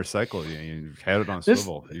morning run or a cycle. You had it on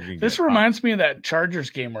swivel. This reminds me of that Chargers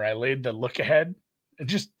game where I laid the look ahead.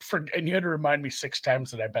 And you had to remind me 6 times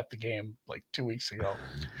that I bet the game like 2 weeks ago.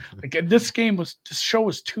 Like this show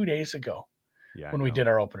was 2 days ago when we did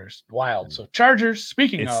our openers. Wild. So Chargers,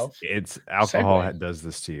 speaking of, it's alcohol does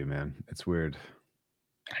this to you, man. It's weird.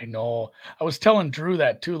 I know. I was telling Drew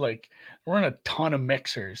that too. Like we're in a ton of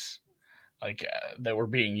mixers that were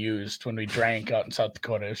being used when we drank out in South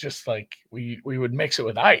Dakota. It was just like we would mix it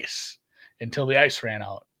with ice until the ice ran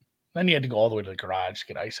out. Then you had to go all the way to the garage to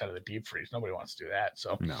get ice out of the deep freeze. Nobody wants to do that.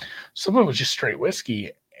 So some of it was just straight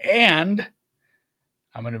whiskey. And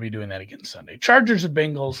I'm going to be doing that again Sunday. Chargers and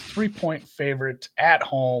Bengals, 3-point favorites at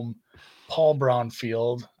home. Paul Brown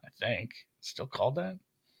Field, I think. Still called that?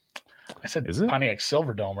 I said Pontiac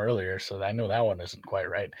Silverdome earlier, so I know that one isn't quite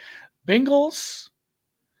right. Bengals,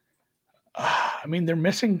 they're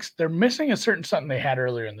missing a certain something they had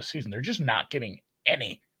earlier in the season. They're just not getting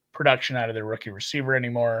any production out of their rookie receiver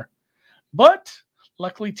anymore. But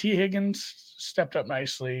luckily, T. Higgins stepped up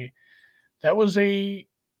nicely. That was I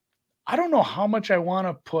don't know how much I want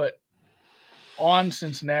to put on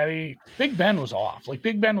Cincinnati. Big Ben was off.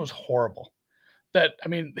 Big Ben was horrible.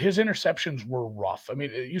 His interceptions were rough.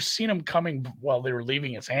 You've seen him coming while they were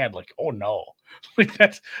leaving his hand. Oh no.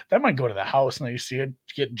 That might go to the house, and then you see it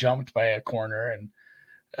get jumped by a corner.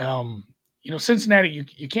 And Cincinnati,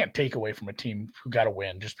 you can't take away from a team who got a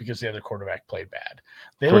win just because the other quarterback played bad.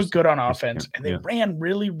 They course. looked good on offense, and they ran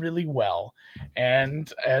really, really well.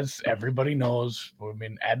 And as everybody knows,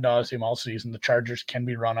 ad nauseum all season, the Chargers can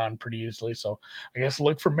be run on pretty easily. So I guess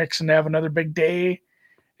look for Mixon to have another big day.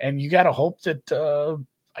 And you got to hope that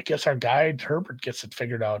I guess our guy Herbert gets it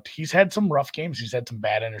figured out. He's had some rough games. He's had some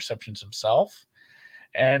bad interceptions himself.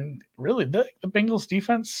 And really, the Bengals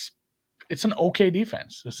defense, it's an okay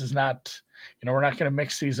defense. This is not, we're not going to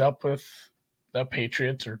mix these up with the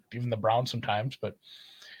Patriots or even the Browns sometimes. But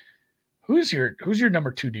who's your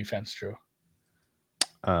number 2 defense, Drew?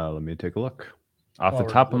 Let me take a look. Off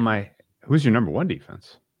the top of my, who's your number 1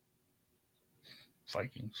 defense?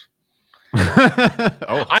 Vikings.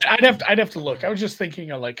 Oh, I'd have to look. I was just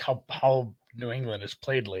thinking of like how New England has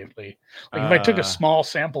played lately. Like if I took a small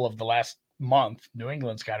sample of the last month, New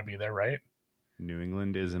England's got to be there, right? New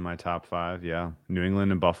England is in my top 5. Yeah, New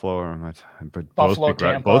England and Buffalo are in my but Buffalo,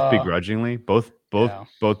 both begrudgingly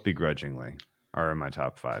are in my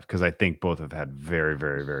top 5 because I think both have had very,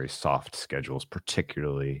 very, very soft schedules,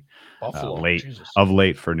 particularly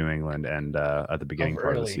late for New England and at the beginning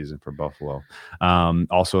part of the season for Buffalo.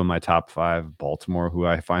 Also in my top 5, Baltimore, who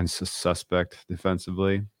I find suspect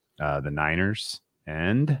defensively, the Niners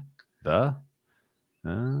and the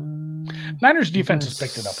Niners defense has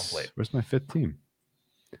picked it up of late. Where's my 5th team?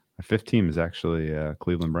 My 5th team is actually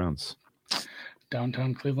Cleveland Browns.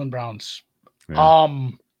 Downtown Cleveland Browns. Yeah.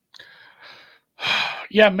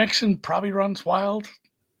 Yeah, Mixon probably runs wild.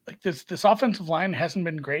 Like this offensive line hasn't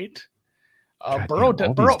been great. Burrow.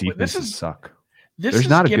 This suck. There's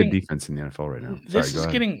not a good defense in the NFL right now.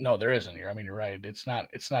 No, there isn't here. I mean, you're right. It's not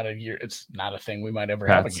a year. It's not a thing we might ever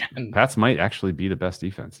have again. Pats might actually be the best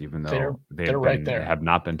defense, even though they're right there. Have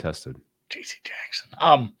not been tested. JC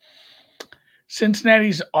Jackson.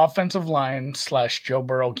 Cincinnati's offensive line / Joe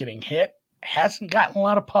Burrow getting hit hasn't gotten a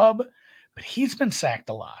lot of pub, but he's been sacked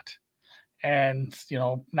a lot. And,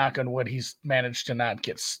 knock on wood, he's managed to not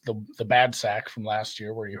get the bad sack from last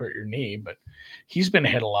year where you hurt your knee, but he's been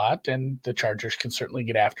hit a lot, and the Chargers can certainly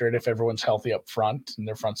get after it if everyone's healthy up front in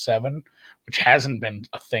their front 7, which hasn't been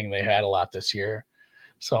a thing they had a lot this year.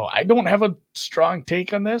 So I don't have a strong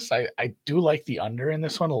take on this. I do like the under in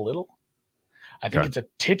this one a little. I think it's a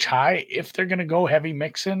titch high. If they're going to go heavy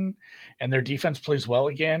Mixon and their defense plays well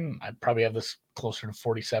again, I'd probably have this closer to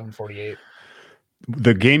 47, 48.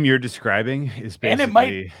 The game you're describing is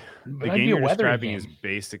basically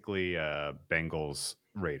basically Bengals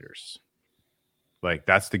Raiders. Like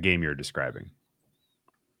that's the game you're describing.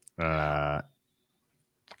 Can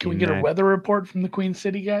we get a weather report from the Queen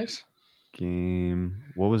City guys? Game.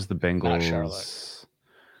 What was the Bengals? Not Charlotte.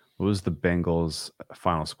 What was the Bengals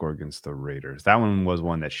final score against the Raiders? That one was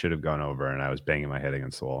one that should have gone over, and I was banging my head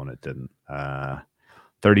against the wall, and it didn't.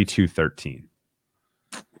 32-13.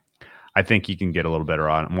 I think you can get a little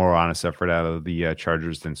more honest effort out of the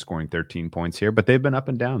Chargers than scoring 13 points here, but they've been up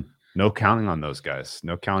and down. No counting on those guys.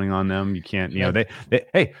 No counting on them. You can't,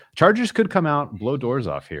 hey, Chargers could come out, blow doors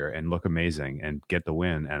off here and look amazing and get the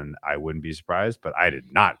win. And I wouldn't be surprised, but I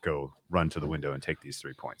did not go run to the window and take these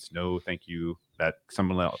 3 points. No, thank you. That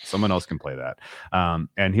someone else can play that.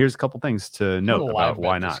 And here's a couple things to note about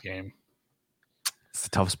why not. Game. It's a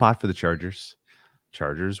tough spot for the Chargers.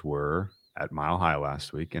 Chargers were at Mile High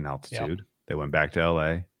last week in altitude. Yep. They went back to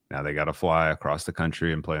LA. Now they got to fly across the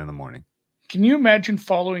country and play in the morning. Can you imagine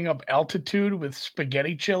following up altitude with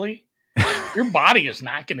spaghetti chili? Your body is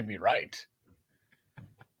not going to be right.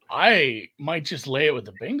 I might just lay it with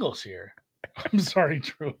the Bengals here. I'm sorry,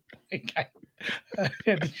 Drew. I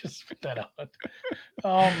had to just spit that out.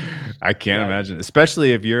 I can't imagine,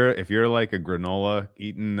 especially if you're like a granola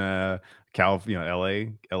eating LA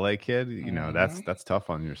kid, that's tough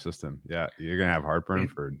on your system. Yeah, you're gonna have heartburn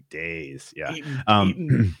for days. Yeah,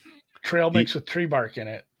 eating trail mix with tree bark in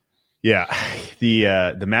it. Yeah, the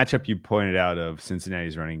matchup you pointed out of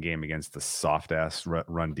Cincinnati's running game against the soft ass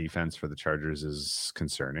run defense for the Chargers is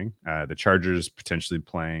concerning. The Chargers potentially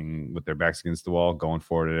playing with their backs against the wall, going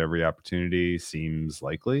forward at every opportunity seems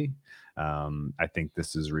likely. I think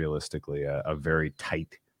this is realistically a very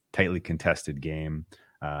tightly contested game.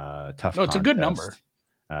 Tough. No, it's a good number.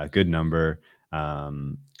 Good number.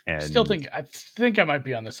 And still think I might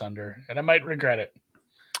be on this under, and I might regret it.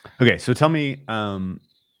 Okay, so tell me,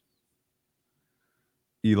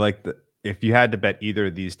 if you had to bet either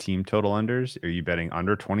of these team total unders, are you betting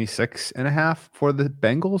under 26.5 for the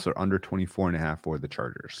Bengals or under 24.5 for the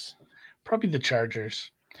Chargers? Probably the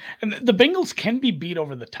Chargers. And the Bengals can be beat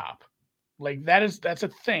over the top. Like that's a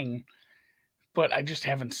thing. but I just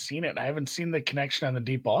haven't seen it. I haven't seen the connection on the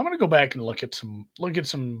deep ball. I'm going to go back and look at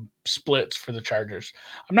some splits for the Chargers.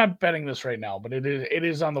 I'm not betting this right now, but it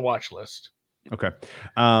is on the watch list. Okay.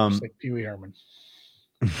 Just like Pee Wee Herman.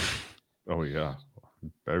 Oh yeah,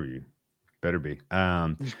 better be.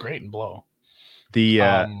 He's great and blow.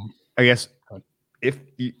 I guess if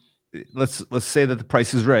you, let's say that the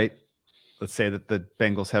price is right. Let's say that the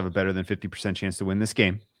Bengals have a better than 50% chance to win this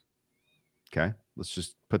game. Okay. Let's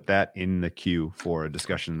just put that in the queue for a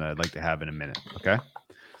discussion that I'd like to have in a minute. Okay.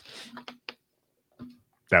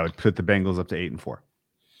 That would put the Bengals up to 8-4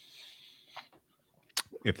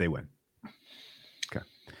 if they win. Okay.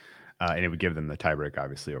 And it would give them the tiebreak,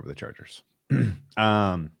 obviously, over the Chargers.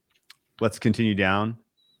 Let's continue down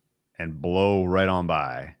and blow right on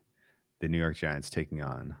by the New York Giants taking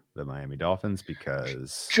on the Miami Dolphins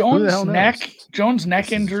because Jones'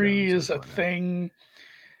 neck injury is a thing.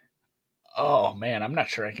 Oh man, I'm not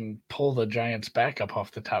sure I can pull the Giants back up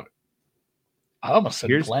off the top. I almost said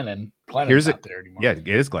Glennon. Glennon's not there anymore. Yeah, it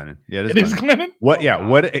is Glennon. Yeah, it is Glennon. What? Oh, yeah. God.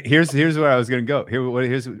 What? Here's where I was going to go.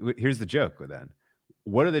 Here's the joke with that.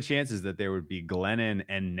 What are the chances that there would be Glennon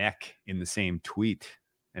and neck in the same tweet,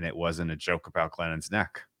 and it wasn't a joke about Glennon's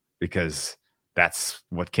neck? Because that's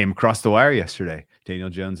what came across the wire yesterday. Daniel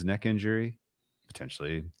Jones' neck injury,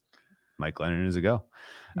 potentially Mike Glennon is a go.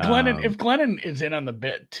 Glennon, if Glennon is in on the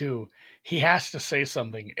bit too, he has to say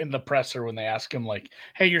something in the presser when they ask him, like,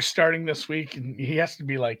 hey, you're starting this week. And he has to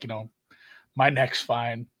be like, my neck's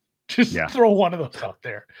fine. Just throw one of those out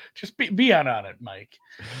there. Just be on it, Mike.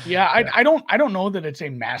 Yeah, I don't know that it's a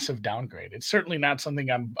massive downgrade. It's certainly not something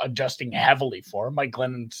I'm adjusting heavily for. Mike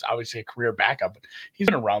Glennon's obviously a career backup, but he's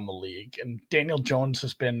been around the league. And Daniel Jones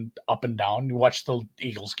has been up and down. You watched the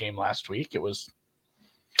Eagles game last week. It was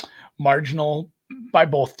marginal by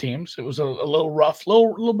both teams. It was a little rough,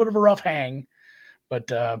 little bit of a rough hang. But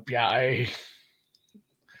I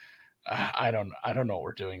don't know what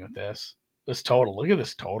we're doing with this. This total. Look at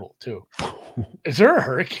this total too. Is there a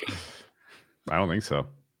hurricane? I don't think so.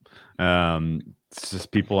 It's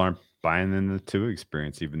just people aren't buying in the Tua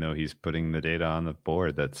experience, even though he's putting the data on the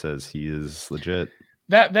board that says he is legit.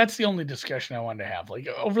 That's the only discussion I wanted to have. Like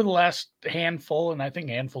over the last handful, and I think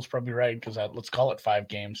handful's probably right because let's call it 5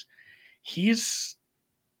 games. He's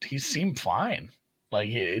seemed fine. Like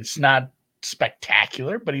it's not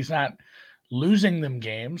spectacular, but he's not losing them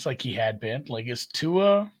games like he had been. Like is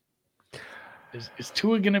Tua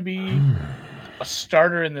going to be a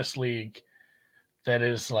starter in this league that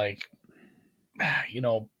is like,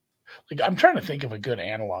 like I'm trying to think of a good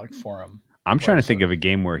analog for him. I'm trying to think of a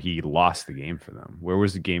game where he lost the game for them. Where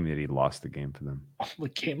was the game that he lost the game for them? The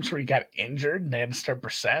games where he got injured and they had to start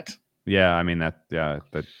Brissett. Yeah, I mean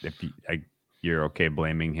but if you're okay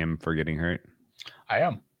blaming him for getting hurt, I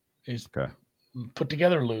am. He's okay. Put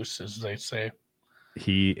together loose, as they say.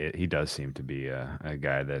 He does seem to be a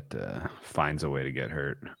guy that finds a way to get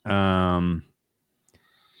hurt.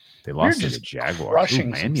 They lost to the Jaguars.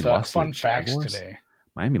 Miami lost fun facts today.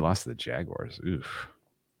 Miami lost to the Jaguars. Oof.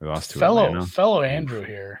 They lost to fellow Andrew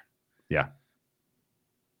here. Yeah.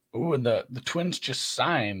 Ooh, and the Twins just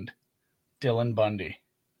signed Dylan Bundy.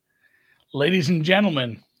 Ladies and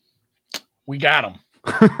gentlemen, we got him.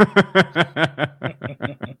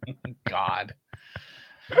 God.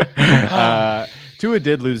 Tua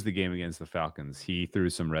did lose the game against the Falcons. He threw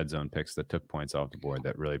some red zone picks that took points off the board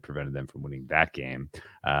that really prevented them from winning that game.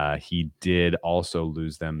 He did also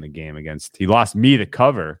lose them the game he lost me the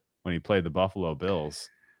cover when he played the Buffalo Bills.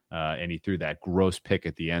 And he threw that gross pick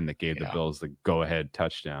at the end that gave the Bills the go-ahead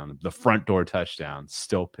touchdown, the front door touchdown.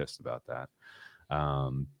 Still pissed about that.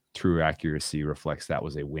 True accuracy reflects that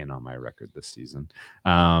was a win on my record this season.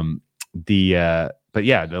 But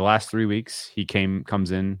yeah, the last 3 weeks he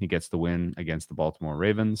comes in, he gets the win against the Baltimore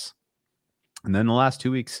Ravens, and then the last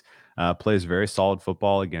 2 weeks plays very solid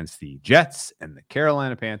football against the Jets and the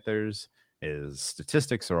Carolina Panthers. His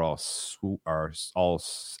statistics are all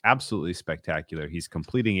absolutely spectacular. He's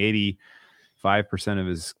completing 85% of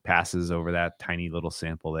his passes over that tiny little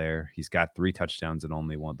sample there. He's got 3 touchdowns and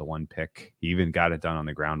only the one pick. He even got it done on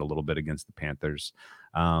the ground a little bit against the Panthers.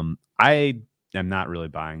 I'm not really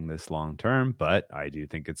buying this long term, but I do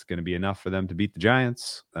think it's going to be enough for them to beat the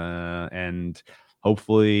Giants. And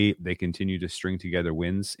hopefully they continue to string together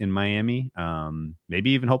wins in Miami.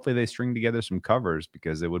 Maybe even hopefully they string together some covers,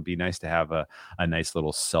 because it would be nice to have a nice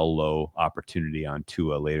little sell low opportunity on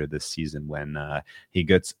Tua later this season when he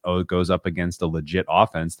goes up against a legit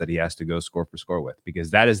offense that he has to go score for score with, because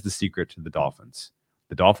that is the secret to the Dolphins.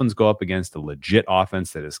 The Dolphins go up against a legit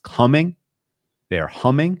offense that is humming. They are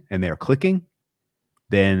humming and they are clicking.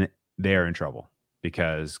 Then they are in trouble.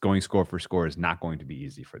 because going score for score is not going to be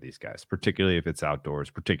easy for these guys, particularly if it's outdoors,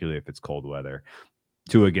 particularly if it's cold weather.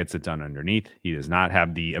 Tua gets it done underneath. He does not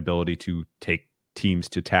have the ability to take teams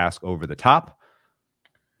to task over the top.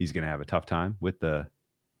 He's going to have a tough time with the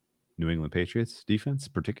New England Patriots defense,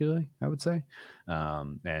 particularly, I would say.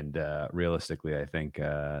 And realistically, I think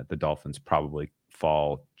the Dolphins probably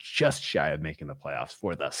fall just shy of making the playoffs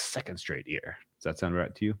for the second straight year. Does that sound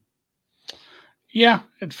right to you? Yeah,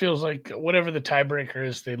 it feels like whatever the tiebreaker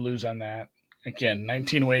is, they lose on that. Again,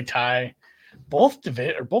 19-way tie. Both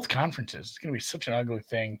conferences. It's going to be such an ugly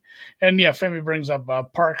thing. And yeah, Femi brings up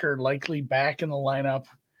Parker likely back in the lineup.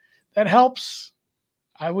 That helps.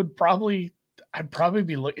 I'd probably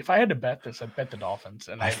be if I had to bet this, I'd bet the Dolphins.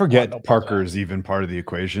 And I forget Parker is even part of the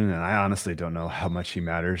equation, and I honestly don't know how much he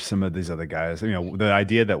matters. Some of these other guys, the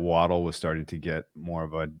idea that Waddle was starting to get more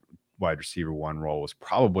of a wide receiver one role was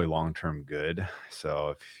probably long-term good. So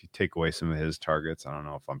if you take away some of his targets, I don't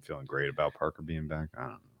know if I'm feeling great about Parker being back. I don't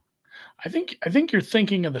know. I think you're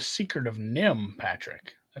thinking of The Secret of Nim,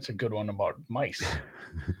 Patrick. That's a good one about mice.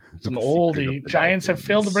 It's an oldie. Giants have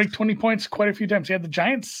failed to break 20 points quite a few times. Yeah, the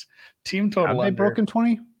Giants team total. Have they broken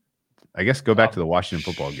 20? I guess go back to the Washington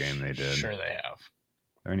football game they did. Sure they have.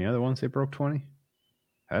 Are there any other ones they broke 20?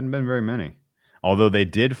 Hadn't been very many. Although they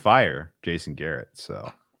did fire Jason Garrett,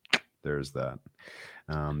 so there's that.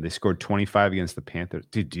 They scored 25 against the Panthers.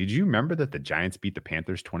 Dude, did you remember that the Giants beat the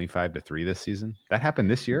Panthers 25-3 this season? That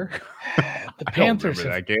happened this year? The Panthers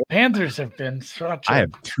have been such I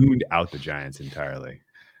have tuned out the Giants entirely.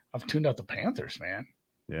 I've tuned out the Panthers, man.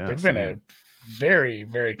 Yeah. They've been a very,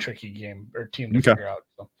 very tricky game or team to figure out.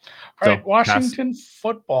 So. All right, Washington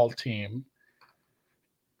football team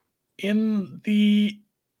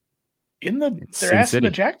they're asking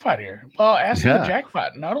the jackpot here. Well, asking the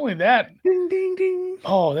jackpot. Not only that. Ding, ding, ding.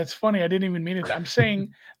 Oh, that's funny. I didn't even mean it. I'm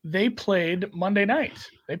saying they played Monday night.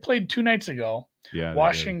 They played 2 nights ago. Yeah.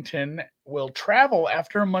 Washington will travel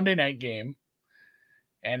after a Monday night game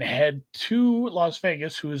and head to Las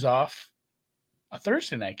Vegas, who is off a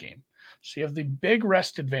Thursday night game. So you have the big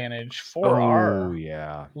rest advantage for our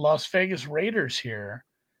Las Vegas Raiders here.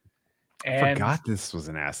 And I forgot this was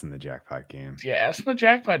an ass in the jackpot game. Yeah, ass in the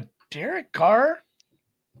jackpot. Derek Carr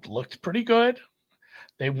looked pretty good.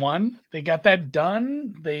 They won. They got that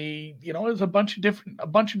done. It was a bunch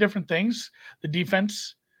of different things. The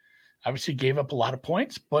defense obviously gave up a lot of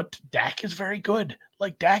points, but Dak is very good.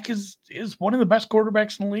 Like Dak is one of the best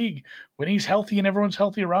quarterbacks in the league when he's healthy and everyone's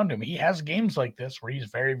healthy around him. He has games like this where he's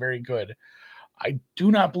very, very good. I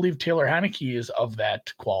do not believe Taylor Heineke is of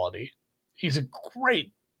that quality. He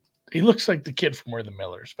looks like the kid from Where the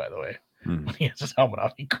Millers, by the way. When he has his helmet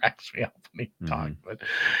on, he cracks me up when he talks. But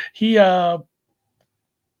he's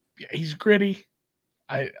gritty.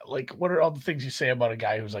 What are all the things you say about a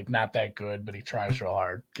guy who's like not that good, but he tries real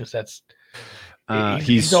hard? Because that's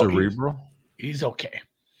he's cerebral. He's okay.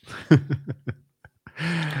 The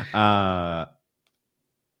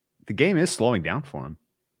game is slowing down for him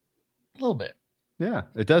a little bit. Yeah,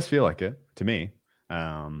 it does feel like it to me.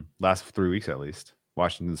 Last 3 weeks at least,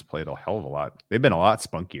 Washington's played a hell of a lot. They've been a lot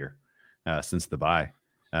spunkier since the bye.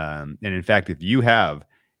 And in fact, if you have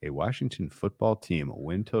a Washington football team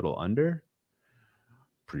win total under,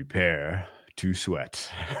 prepare to sweat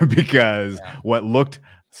because what looked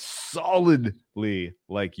solidly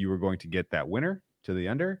like you were going to get that winner to the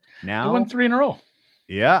under, now they won 3 in a row.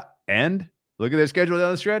 Yeah, and look at their schedule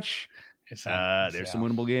down the stretch. There's some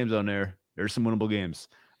winnable games on there. There's some winnable games.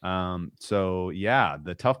 So yeah,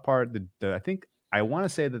 the tough part, I think I want to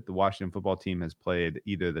say that the Washington football team has played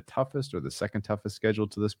either the toughest or the second toughest schedule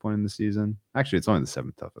to this point in the season. Actually, it's only the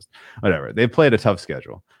 7th toughest. Whatever. They've played a tough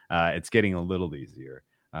schedule. It's getting a little easier.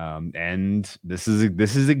 And this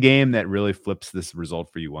is a game that really flips this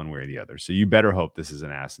result for you one way or the other. So you better hope this is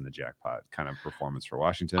an ass in the jackpot kind of performance for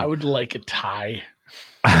Washington. I would like a tie.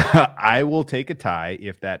 I will take a tie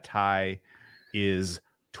if that tie is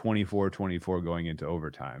 24-24 going into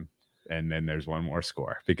overtime. And then there's one more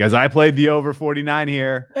score because I played the over 49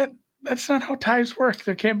 here. That's not how ties work.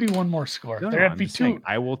 There can't be one more score. There have to be 2. Saying,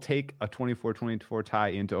 I will take a 24-24 tie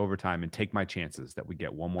into overtime and take my chances that we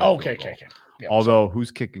get one more. Okay. Yeah, although, who's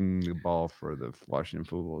kicking the ball for the Washington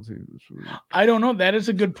football team? I don't know. That is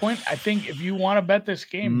a good point. I think if you want to bet this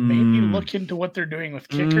game, maybe look into what they're doing with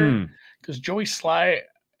kicker because Joey Sly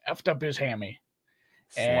effed up his hammy.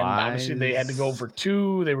 And obviously they had to go for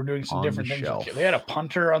 2. They were doing some different things. They had a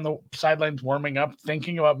punter on the sidelines warming up,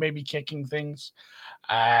 thinking about maybe kicking things.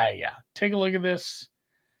 Take a look at this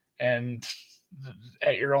and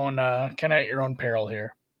at your own peril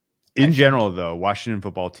here. In general, though, Washington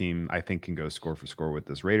football team, I think, can go score for score with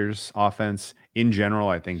this Raiders offense. In general,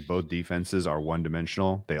 I think both defenses are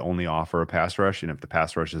one-dimensional. They only offer a pass rush, and if the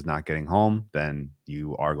pass rush is not getting home, then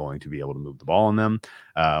you are going to be able to move the ball on them.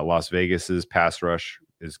 Las Vegas's pass rush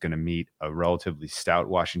is going to meet a relatively stout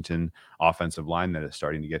Washington offensive line that is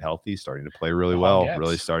starting to get healthy, starting to play really well,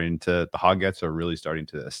 really starting to – the Hogettes are really starting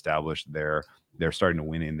to establish they're starting to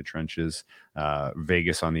win in the trenches.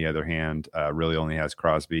 Vegas, on the other hand, really only has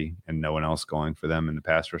Crosby and no one else going for them in the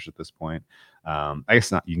pass rush at this point. I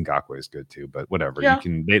guess not. Ngakwe is good too, but whatever. Yeah. You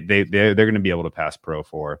can. They're going to be able to pass pro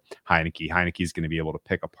for Heineke. Heineke's going to be able to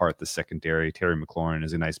pick apart the secondary. Terry McLaurin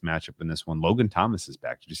is a nice matchup in this one. Logan Thomas is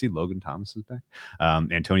back. Did you see Logan Thomas is back?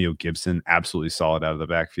 Antonio Gibson, absolutely solid out of the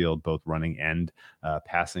backfield, both running and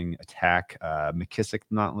passing attack. McKissick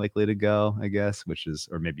not likely to go, I guess,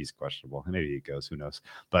 or maybe he's questionable. Maybe he goes. Who knows?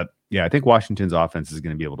 But yeah, I think Washington's offense is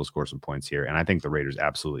going to be able to score some points here, and I think the Raiders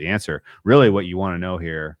absolutely answer. Really, what you want to know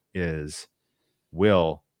here is,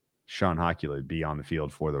 will Shawn Hochuli be on the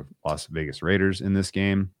field for the Las Vegas Raiders in this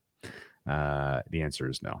game? The answer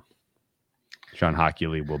is no. Shawn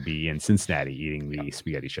Hochuli will be in Cincinnati eating the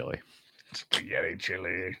spaghetti chili. Spaghetti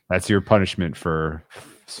chili. That's your punishment for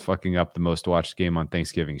fucking up the most watched game on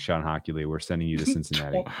Thanksgiving. Shawn Hochuli, we're sending you to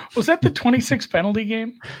Cincinnati. Was that the 26 penalty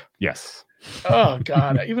game? Yes. Oh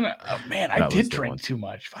God! I did drink too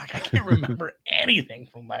much. Fuck, I can't remember anything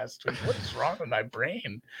from last week. What is wrong with my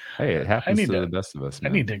brain? Hey, it happens to the best of us,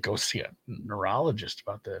 man. I need to go see a neurologist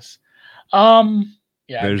about this. Yeah,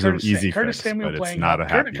 there's an easy Curtis fix, Samuel but playing. It's not a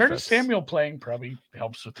happy Curtis fix. Samuel playing probably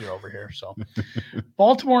helps with you over here. So,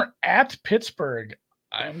 Baltimore at Pittsburgh.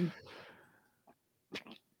 I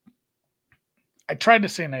tried to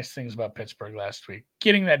say nice things about Pittsburgh last week.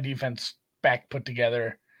 Getting that defense back put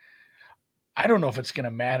together. I don't know if it's going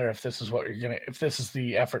to matter if this is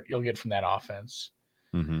the effort you'll get from that offense.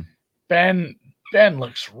 Mm-hmm. Ben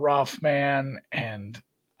looks rough, man. And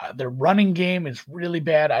their running game is really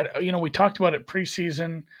bad. We talked about it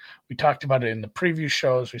preseason. We talked about it in the preview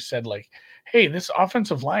shows. We said hey, this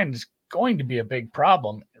offensive line is going to be a big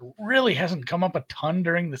problem. It really hasn't come up a ton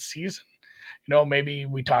during the season. Maybe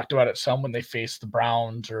we talked about it some when they faced the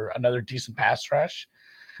Browns or another decent pass rush.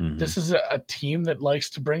 Mm-hmm. This is a team that likes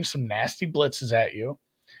to bring some nasty blitzes at you.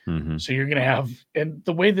 Mm-hmm. So you're going to have, and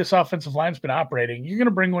the way this offensive line's been operating, you're going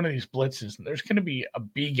to bring one of these blitzes, and there's going to be a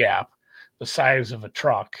B gap the size of a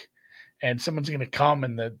truck, and someone's going to come,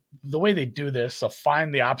 and the way they do this, they'll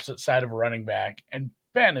find the opposite side of a running back, and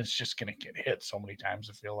Ben is just going to get hit so many times.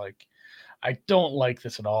 I feel like I don't like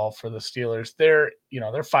this at all for the Steelers. They're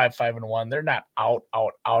 5-1. They're not out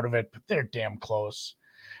of it, but they're damn close.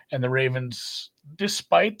 And the Ravens,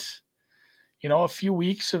 despite, a few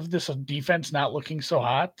weeks of this defense not looking so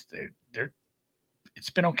hot, it's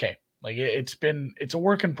been okay. It's a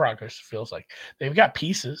work in progress. It feels like they've got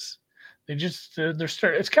pieces. It's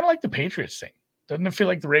kind of like the Patriots thing. Doesn't it feel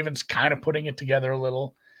like the Ravens kind of putting it together a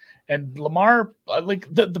little? And Lamar,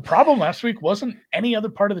 the problem last week wasn't any other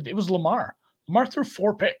part of it was Lamar. Lamar threw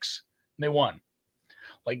 4 picks and they won.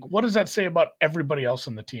 What does that say about everybody else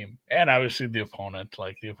on the team? And obviously the opponent,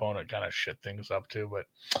 the opponent kind of shit things up too. But,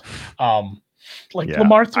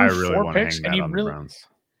 Lamar threw 4 picks, and he really,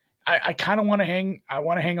 I kind of want to hang. I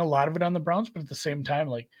want to hang a lot of it on the Browns, but at the same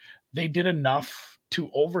time, they did enough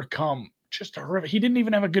to overcome just a horrific. He didn't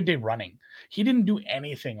even have a good day running. He didn't do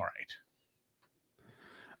anything right.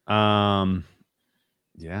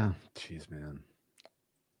 Yeah. Jeez, man.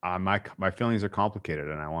 My feelings are complicated,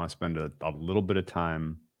 and I want to spend a little bit of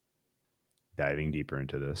time diving deeper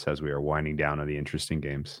into this as we are winding down on the interesting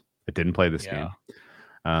games. I didn't play this game.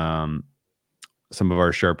 Some of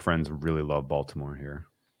our sharp friends really love Baltimore here,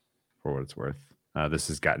 for what it's worth. This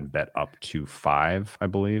has gotten bet up to 5, I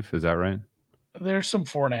believe. Is that right? There's some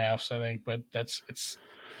 4.5s, I think, but it's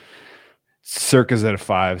Circa's at a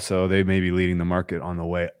 5, so they may be leading the market on the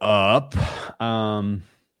way up.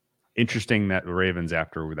 Interesting that the Ravens,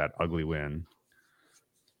 after that ugly win,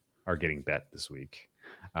 are getting bet this week.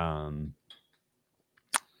 Last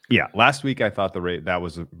week I thought that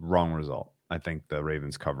was a wrong result. I think the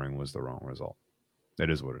Ravens covering was the wrong result. It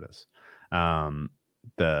is what it is.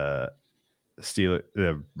 The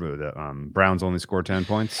Browns only scored 10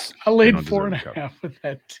 points. I laid 4.5 with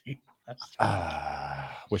that team.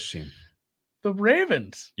 Which team? The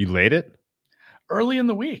Ravens. You laid it? Early in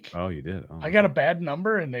the week. Oh, you did. I got a bad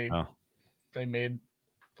number, and they made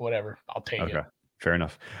whatever. I'll take it. Fair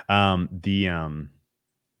enough. The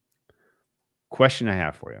question I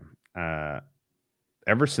have for you,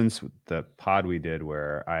 ever since the pod we did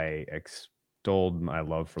where I extolled my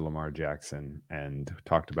love for Lamar Jackson and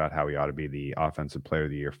talked about how he ought to be the offensive player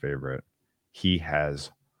of the year favorite, he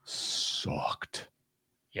has sucked.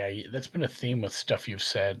 Yeah, that's been a theme with stuff you've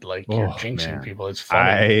said. Like you're jinxing people. It's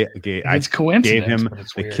funny. It's coincidence, gave him but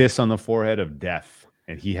it's the weird. kiss on the forehead of death,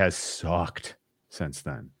 and he has sucked since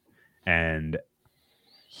then. And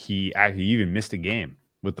he even missed a game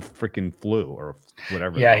with the freaking flu or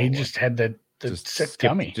whatever. Yeah, he just had the sick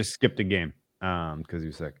tummy. Just skipped a game because he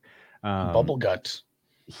was sick. Bubble guts.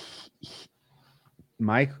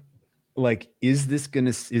 Mike, like, is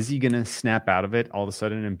he gonna snap out of it all of a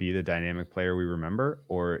sudden and be the dynamic player we remember,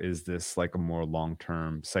 or is this like a more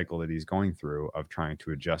long-term cycle that he's going through of trying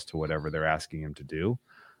to adjust to whatever they're asking him to do?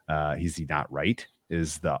 Is he not right?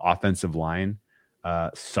 Is the offensive line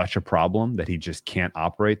such a problem that he just can't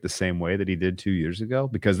operate the same way that he did 2 years ago?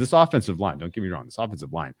 Because this offensive line, don't get me wrong, this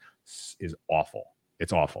offensive line is awful.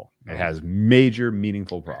 It's awful. It has major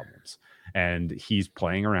meaningful problems, and he's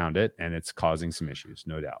playing around it, and it's causing some issues,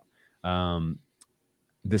 no doubt.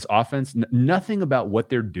 This offense, nothing about what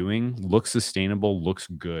they're doing looks sustainable, looks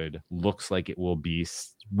good, looks like it will be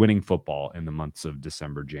winning football in the months of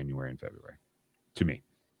December, January, and February, to me.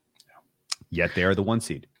 Yet they are the 1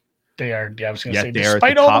 seed. They are. Yeah, I was going to say,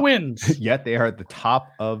 despite all the wins, yet they are at the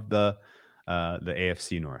top of the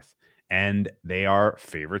AFC North, and they are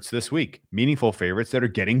favorites this week. Meaningful favorites that are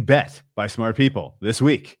getting bet by smart people this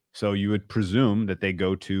week. So you would presume that they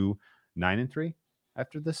go to 9-3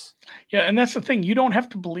 after this. Yeah, and that's the thing. You don't have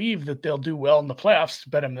to believe that they'll do well in the playoffs to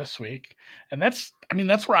bet them this week, and that's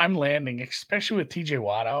where I'm landing, especially with TJ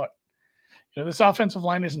Watt out. This offensive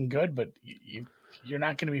line isn't good, but you're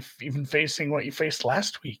not going to be even facing what you faced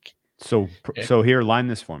last week. So here, line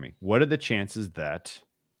this for me. What are the chances that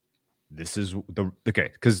this is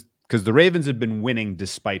because the Ravens have been winning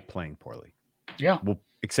despite playing poorly. Yeah. Well,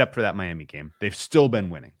 except for that Miami game, they've still been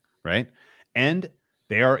winning, right? And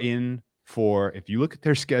they are in for, if you look at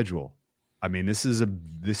their schedule, I mean, this is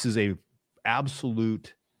a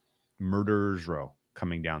absolute murderer's row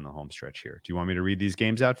coming down the home stretch here. Do you want me to read these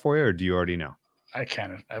games out for you, or do you already know?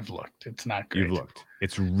 I've looked. It's not great. You've looked.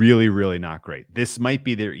 It's really, really not great. This might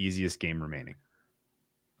be their easiest game remaining.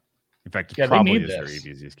 In fact, it probably is their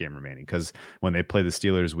easiest game remaining, because when they play the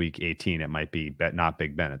Steelers week 18, it might be not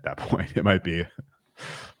Big Ben at that point. It might be,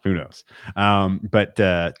 who knows? But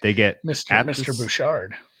they get Mr.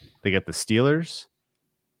 Bouchard. They get the Steelers,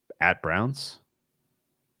 at Browns,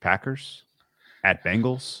 Packers, at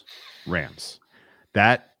Bengals, Rams.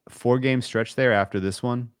 That 4-game stretch there after this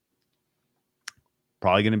one,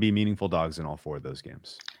 probably going to be meaningful dogs in all 4 of those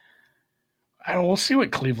games. We'll see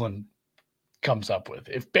what Cleveland comes up with.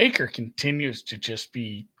 If Baker continues to just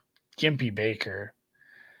be gimpy Baker,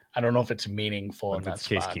 I don't know if it's meaningful in that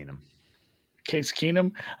spot. Case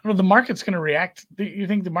Keenum. I don't know. The market's going to react. You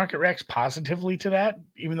think the market reacts positively to that?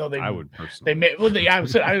 Even though I would personally.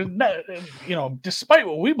 Despite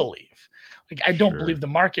what we believe, I don't believe the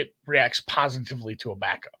market reacts positively to a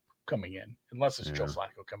backup coming in, unless it's Joe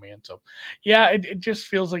Flacco coming in. So, yeah, it just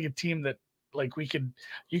feels like a team that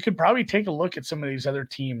you could probably take a look at some of these other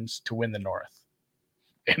teams to win the North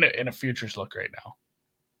in a futures look right now.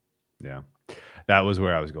 Yeah, that was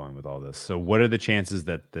where I was going with all this. So what are the chances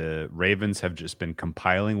that the Ravens have just been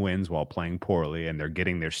compiling wins while playing poorly, and they're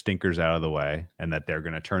getting their stinkers out of the way, and that they're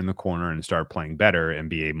going to turn the corner and start playing better and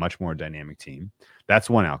be a much more dynamic team? That's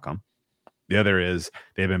one outcome. The other is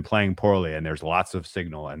they've been playing poorly, and there's lots of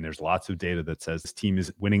signal and there's lots of data that says this team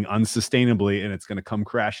is winning unsustainably and it's going to come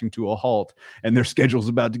crashing to a halt and their schedule's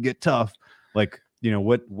about to get tough.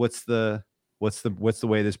 What's the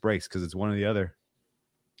way this breaks? Because it's one or the other.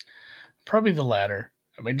 Probably the latter.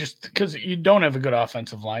 I mean, just because you don't have a good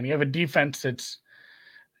offensive line, you have a defense that's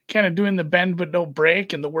kind of doing the bend but no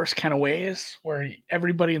break in the worst kind of ways, where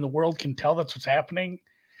everybody in the world can tell that's what's happening.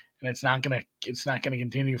 And it's not gonna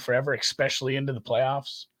continue forever, especially into the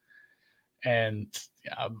playoffs. And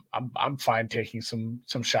yeah, I'm fine taking some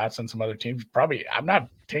shots on some other teams. Probably I'm not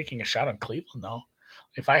taking a shot on Cleveland though.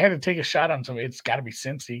 If I had to take a shot on somebody, it's got to be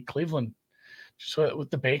Cincy. Cleveland, just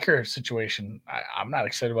with the Baker situation, I'm not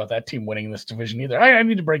excited about that team winning this division either. I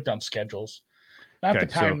need to break down schedules. Not the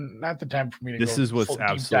time for me to this go is what's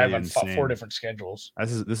absolutely deep dive insane. on 4 different schedules.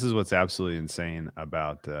 This is what's absolutely insane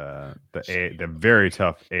about the very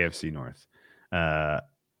tough AFC North.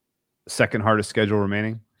 Second hardest schedule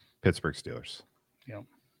remaining, Pittsburgh Steelers. Yep.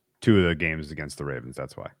 2 of the games against the Ravens.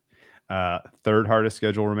 That's why. Third hardest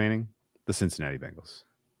schedule remaining, the Cincinnati Bengals.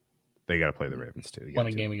 They got to play the Ravens too.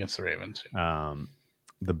 One game against the Ravens.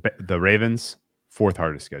 The Ravens, 4th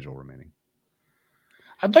hardest schedule remaining.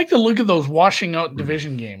 I'd like to look at those washing out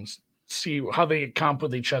division games, see how they comp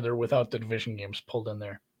with each other without the division games pulled in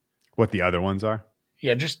there. What the other ones are?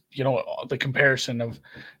 Yeah, just the comparison of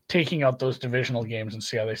taking out those divisional games and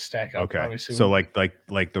see how they stack up. Okay, Obviously, so like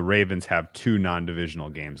the Ravens have 2 non-divisional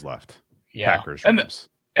games left. yeah, Packers, and Rams.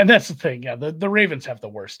 and that's the thing. Yeah, the Ravens have the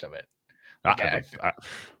worst of it. Like,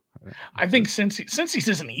 I think Cincy's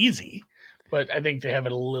isn't easy, but I think they have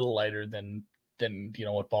it a little lighter than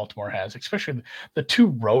what Baltimore has, especially the 2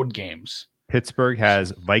 road games. Pittsburgh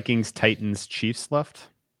has Vikings, Titans, Chiefs left.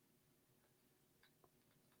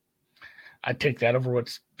 I take that over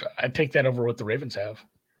what the Ravens have.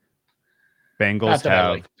 Bengals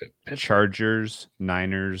have Chargers,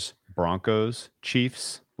 Niners, Broncos,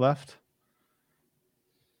 Chiefs left.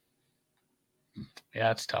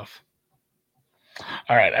 Yeah, it's tough.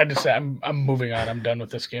 All right, I'm moving on. I'm done with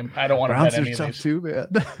this game. I don't want to bet any of these. Too, man.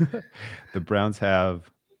 The Browns have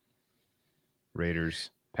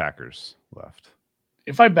Raiders, Packers left.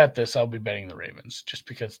 If I bet this, I'll be betting the Ravens just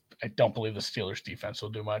because I don't believe the Steelers defense will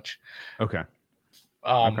do much. Okay.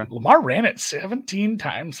 Lamar ran it 17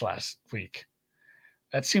 times last week.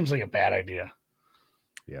 That seems like a bad idea.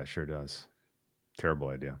 Yeah, it sure does. Terrible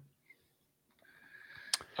idea.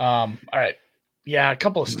 All right. Yeah, a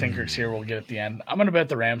couple of stinkers here we'll get at the end. I'm going to bet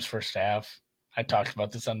the Rams first half. I talked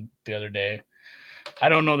about this on the other day. I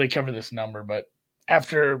don't know they cover this number, but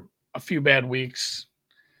after a few bad weeks,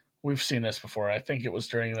 we've seen this before. I think it was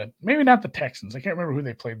during maybe not the Texans. I can't remember who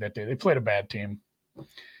they played that day. They played a bad team.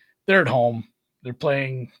 They're at home. They're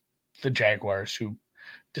playing the Jaguars, who,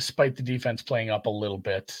 despite the defense playing up a little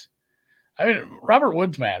bit, I mean, Robert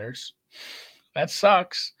Woods matters. That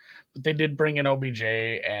sucks. But they did bring in OBJ,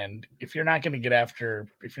 and if you're not going to get after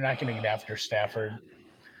Stafford,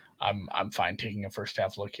 I'm fine taking a first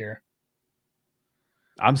half look here.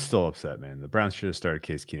 I'm still upset, man. The Browns should have started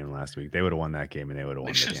Case Keenum last week. They would have won that game, and they would have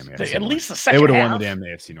won the damn AFC. At least the second They would half. have won the damn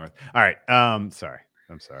AFC North. All right. I'm sorry.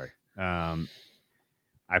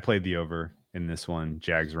 I played the over in this one.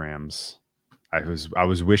 Jags Rams. I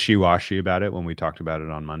was wishy-washy about it when we talked about it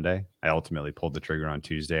on Monday. I ultimately pulled the trigger on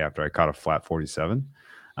Tuesday after I caught a flat 47.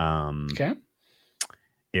 Okay.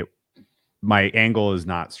 My angle is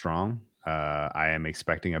not strong. I am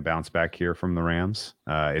expecting a bounce back here from the Rams.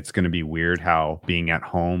 It's going to be weird how being at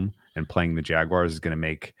home and playing the Jaguars is going to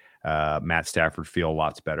make Matt Stafford feel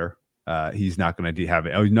lots better. He's not going to he's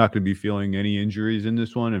not going to be feeling any injuries in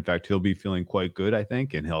this one. In fact, he'll be feeling quite good, I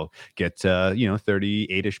think, and he'll get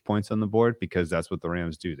 38-ish points on the board because that's what the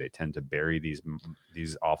Rams do. They tend to bury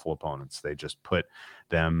these awful opponents. They just put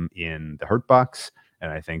them in the hurt box.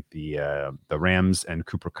 And I think the Rams and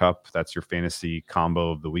Cooper Kupp, that's your fantasy combo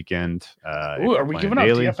of the weekend. Ooh, are we giving out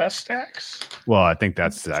DFS stacks? Well, I think I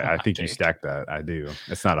think you stacked that. I do.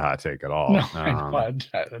 It's not a hot take at all. No, I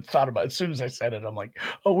thought about it. As soon as I said it, I'm like,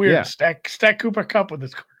 oh, weird. Yeah. Stack Cooper Kupp with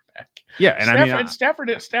his quarterback. Yeah, and Stafford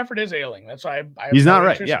is ailing. That's why he's not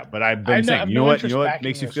right. Yeah, but I've been saying, you know what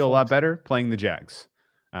makes you feel a lot better? Playing the Jags.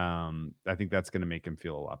 I think that's going to make him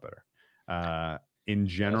feel a lot better. In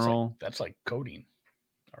general, that's like codeine.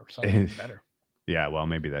 Or something better. Yeah, well,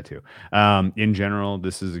 maybe that too. In general,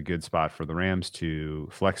 this is a good spot for the Rams to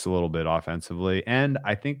flex a little bit offensively. And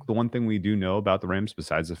I think the one thing we do know about the Rams,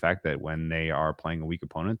 besides the fact that when they are playing a weak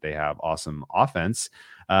opponent, they have awesome offense,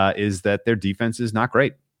 is that their defense is not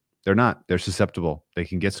great. They're not. They're susceptible. They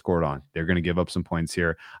can get scored on. They're going to give up some points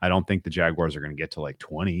here. I don't think the Jaguars are going to get to like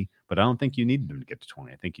 20, but I don't think you need them to get to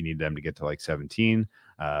 20. I think you need them to get to like 17.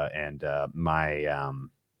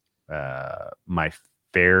 My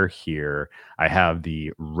fair here, I have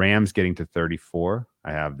the Rams getting to 34.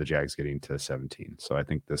 I have the Jags getting to 17. So I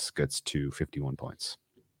think this gets to 51 points.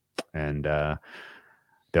 And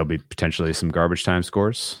there'll be potentially some garbage time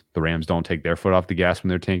scores. The Rams don't take their foot off the gas when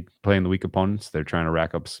they're playing the weak opponents. They're trying to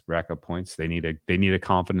rack up points. They need a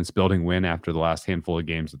confidence building win after the last handful of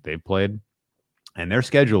games that they've played. And their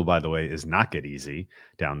schedule, by the way, is not get easy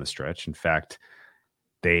down the stretch. In fact,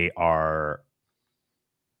 they are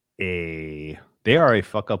a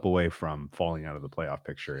fuck up away from falling out of the playoff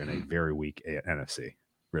picture in a very weak NFC,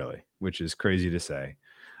 really, which is crazy to say.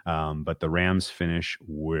 But the Rams finish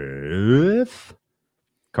with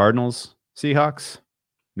Cardinals, Seahawks.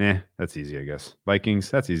 Nah, that's easy, I guess. Vikings,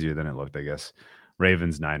 that's easier than it looked, I guess.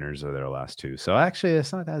 Ravens, Niners are their last two. So actually,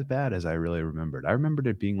 it's not as bad as I really remembered. I remembered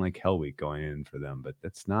it being like hell week going in for them, but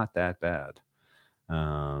it's not that bad.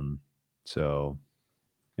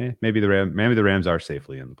 Maybe the Rams are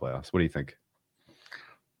safely in the playoffs. What do you think?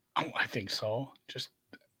 Oh, I think so. Just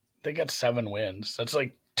they got 7 wins. That's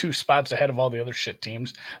like 2 spots ahead of all the other shit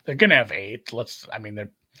teams. They're gonna have 8.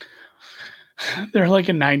 They're like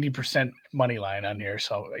a 90% money line on here,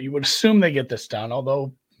 so you would assume they get this done.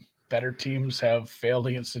 Although better teams have failed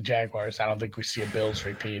against the Jaguars, I don't think we see a Bills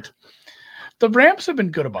repeat. the Rams have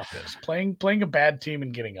been good about this, playing a bad team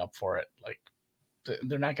and getting up for it. Like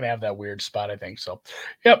they're not going to have that weird spot, I think. So,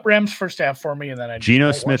 yep, Rams first half for me, and then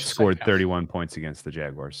Geno Smith scored 31 points against the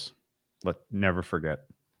Jaguars. Never forget.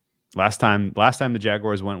 Last time the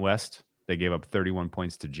Jaguars went west, they gave up 31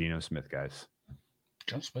 points to Geno Smith, guys.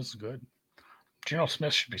 Geno Smith's good. Geno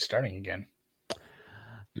Smith should be starting again.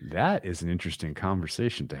 That is an interesting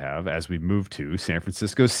conversation to have as we move to San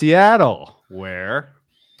Francisco, Seattle, where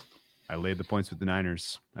I laid the points with the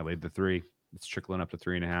Niners. I laid the 3. It's trickling up to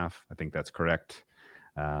 3.5. I think that's correct.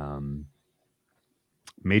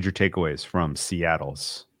 Major takeaways from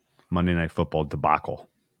Seattle's Monday Night Football debacle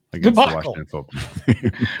against the Washington Football.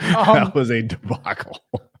 That was a debacle.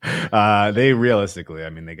 They realistically, I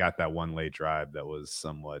mean, they got that one late drive that was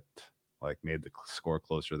somewhat like made the score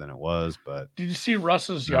closer than it was. But did you see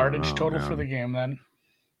Russ's yardage total for the game then?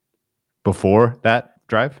 Before that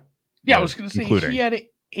drive? Yeah, I was going to say he had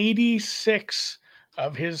 86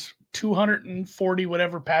 of his 240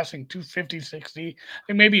 whatever passing, 250, 60. I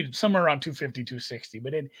think maybe somewhere around 250, 260,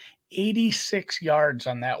 but in 86 yards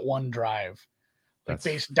on that one drive. Like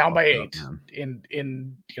based down by 8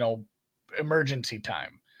 in emergency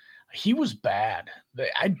time. He was bad.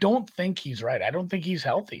 I don't think he's right. I don't think he's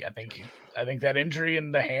healthy. I think that injury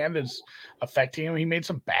in the hand is affecting him. He made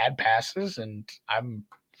some bad passes, and I'm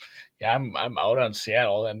out on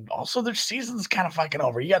Seattle. And also their season's kind of fucking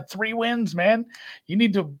over. You got 3 wins, man. You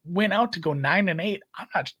need to win out to go 9-8.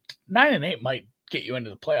 9-8 might get you into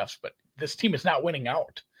the playoffs, but this team is not winning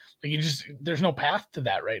out. Like there's no path to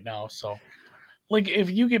that right now. So like if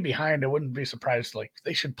you get behind, I wouldn't be surprised. Like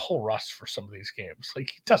they should pull Russ for some of these games. Like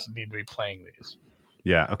he doesn't need to be playing these.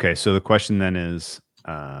 Yeah. Okay. So the question then is,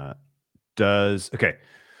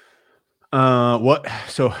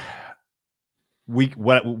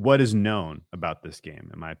 what is known about this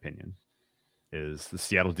game, in my opinion, is the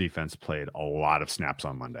Seattle defense played a lot of snaps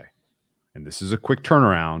on Monday. And this is a quick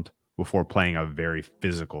turnaround before playing a very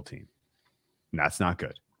physical team. And that's not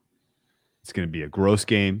good. It's going to be a gross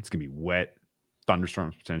game. It's going to be wet,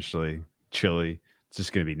 thunderstorms potentially, chilly. It's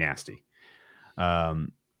just going to be nasty.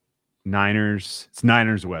 Niners, it's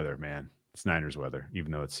Niners weather, man. It's Niners weather,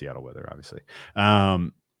 even though it's Seattle weather, obviously.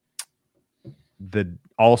 The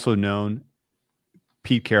also known,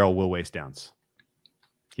 Pete Carroll will waste downs.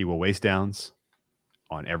 He will waste downs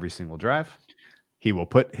on every single drive. He will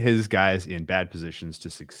put his guys in bad positions to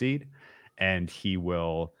succeed, and he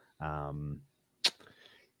will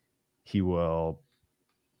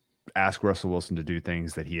ask Russell Wilson to do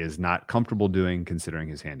things that he is not comfortable doing considering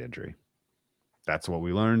his hand injury. That's what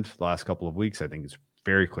we learned the last couple of weeks. I think it's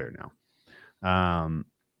very clear now.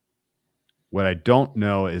 What I don't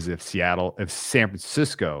know is if San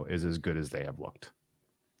Francisco is as good as they have looked.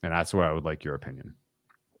 And that's where I would like your opinion.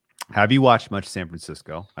 Have you watched much San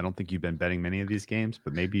Francisco? I don't think you've been betting many of these games,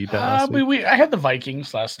 but maybe you bet last week. I had the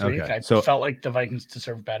Vikings last week. Okay. I felt like the Vikings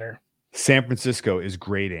deserved better. San Francisco is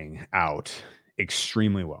grading out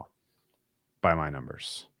extremely well by my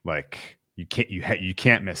numbers. Like you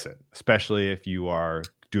can't miss it, especially if you are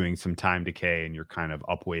doing some time decay and you're kind of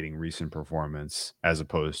upweighting recent performance as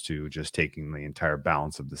opposed to just taking the entire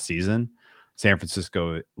balance of the season. San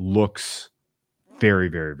Francisco looks very,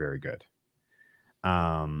 very, very good.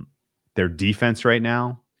 Their defense right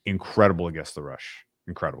now, incredible against the rush.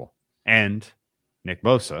 Incredible. And Nick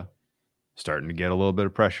Bosa starting to get a little bit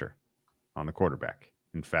of pressure on the quarterback.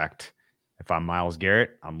 In fact, if I'm Myles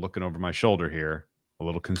Garrett, I'm looking over my shoulder here, a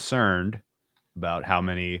little concerned about how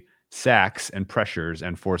many sacks and pressures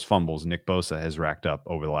and forced fumbles Nick Bosa has racked up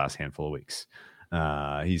over the last handful of weeks.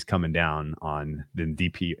 He's coming down on the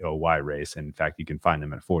DPOY race. And in fact, you can find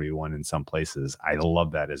him at 41 in some places. I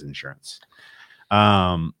love that as insurance.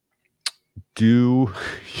 Do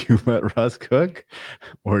you let Russ cook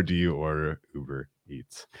or do you order Uber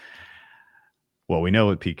Eats? Well, we know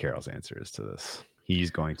what Pete Carroll's answer is to this. He's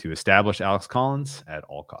going to establish Alex Collins at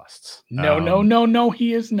all costs. No,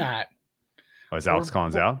 he is not. Oh, is Alex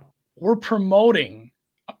Collins out? We're promoting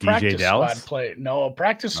a practice Dallas? squad player. No, a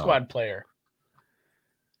practice squad player.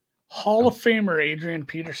 Hall of Famer Adrian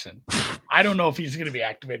Peterson. I don't know if he's going to be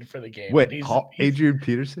activated for the game. Wait, Adrian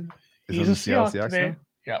Peterson? He's a Seahawks today.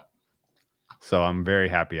 Yep. So I'm very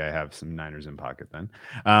happy I have some Niners in pocket then.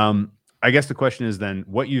 I guess the question is then,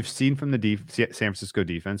 what you've seen from the San Francisco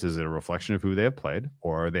defense, is it a reflection of who they have played,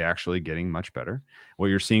 or are they actually getting much better? What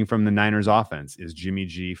you're seeing from the Niners offense, is Jimmy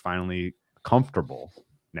G finally comfortable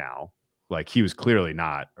now? Like he was clearly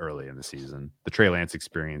not early in the season. The Trey Lance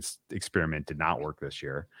experiment did not work this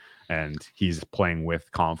year, and he's playing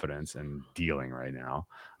with confidence and dealing right now.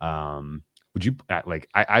 Would you like?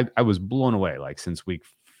 I was blown away. Like since week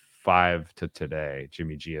 5 to today,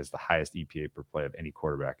 Jimmy G has the highest EPA per play of any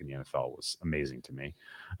quarterback in the NFL was amazing to me.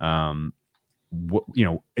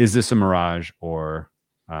 Is this a mirage, or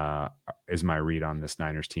is my read on this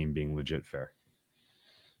Niners team being legit fair?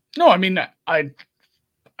 No, I mean, I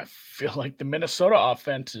feel like the Minnesota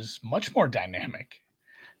offense is much more dynamic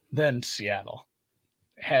than Seattle,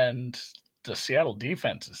 and the Seattle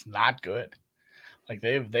defense is not good. Like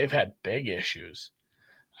they've had big issues.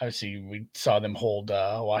 Obviously, we saw them hold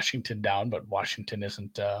Washington down, but Washington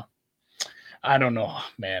isn't. I don't know,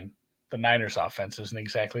 man. The Niners offense isn't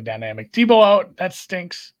exactly dynamic. Debo out, that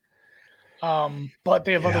stinks. But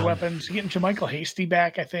they have other weapons. You're getting JaMychal Hasty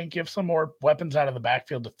back, I think. You have some more weapons out of the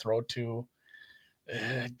backfield to throw to.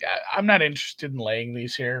 I'm not interested in laying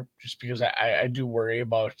these here just because I do worry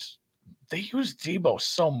about they use Debo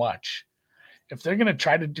so much. If they're going to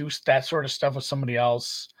try to do that sort of stuff with somebody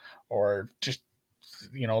else, or just,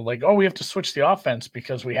 like, we have to switch the offense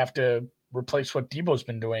because we have to replace what Debo's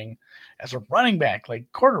been doing as a running back. Like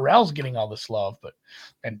Cordarrelle's getting all this love,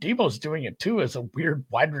 and Debo's doing it too as a weird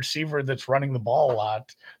wide receiver that's running the ball a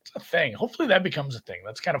lot. It's a thing. Hopefully that becomes a thing.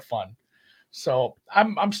 That's kind of fun. So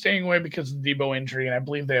I'm staying away because of the Debo injury, and I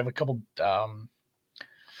believe they have a couple. I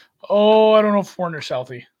don't know if Warner's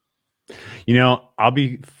healthy. I'll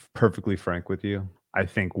be perfectly frank with you. I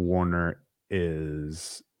think Warner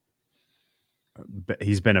he's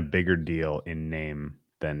been a bigger deal in name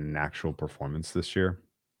than an actual performance this year.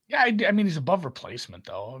 Yeah, I mean, he's above replacement,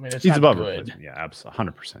 though. I mean, he's above good. Replacement. Yeah, absolutely,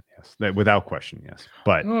 100%. Yes, without question. Yes,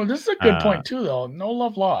 but this is a good point too, though. No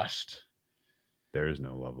love lost. There is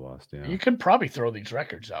no love lost. Yeah, you could probably throw these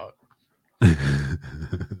records out.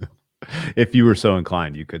 If you were so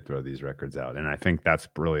inclined, you could throw these records out, and I think that's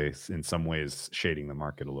really, in some ways, shading the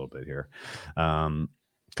market a little bit here,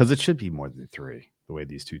 because it should be more than 3. The way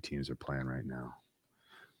these two teams are playing right now,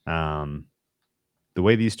 the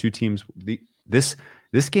way these two teams, this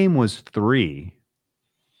game was 3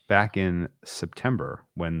 back in September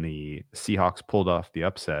when the Seahawks pulled off the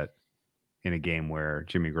upset in a game where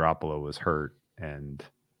Jimmy Garoppolo was hurt and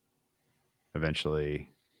eventually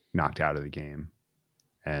knocked out of the game.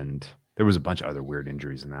 And there was a bunch of other weird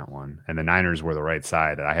injuries in that one. And the Niners were the right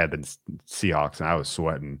side. I had the Seahawks and I was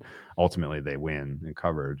sweating. Ultimately, they win and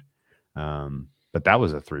covered. But that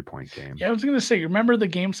was a 3-point game. Yeah, I was going to say, you remember the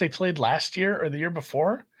games they played last year or the year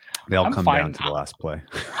before? They all come down to the last play.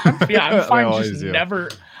 I'm fine.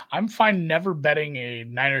 I'm fine never betting a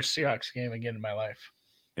Niners Seahawks game again in my life.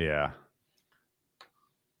 Yeah.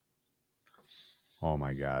 Oh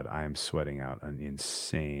my God, I am sweating out an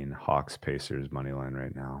insane Hawks Pacers money line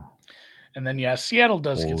right now. And then Seattle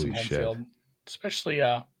does get some home field, especially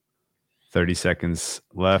 30 seconds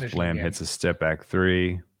left. Lamb hits a step back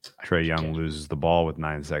 3. Trae Young loses the ball with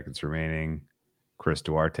 9 seconds remaining. Chris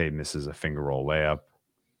Duarte misses a finger roll layup.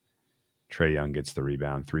 Trae Young gets the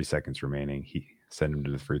rebound, 3 seconds remaining. He sent him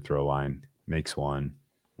to the free throw line, makes one,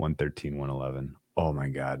 113, 111. Oh my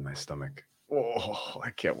God, my stomach. Oh, I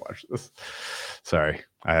can't watch this. Sorry.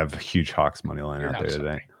 I have a huge Hawks money line out there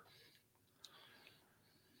today.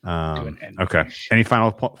 Okay. Any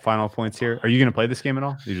final points here? Are you going to play this game at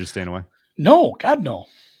all? You're just staying away? No, God, no.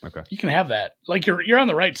 Okay. You can have that. Like you're on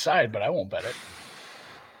the right side, but I won't bet it.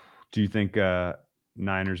 Do you think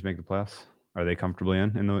Niners make the playoffs? Are they comfortably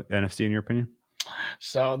in the NFC in your opinion?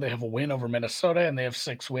 So they have a win over Minnesota and they have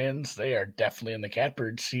 6 wins. They are definitely in the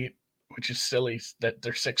catbird seat, which is silly that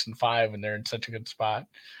they're 6-5 and they're in such a good spot.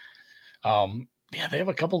 Yeah, they have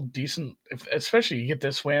a couple decent, especially you get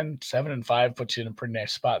this win, 7-5 puts you in a pretty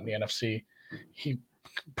nice spot in the NFC. He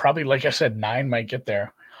probably, like I said, 9 might get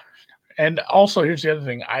there. And also, here's the other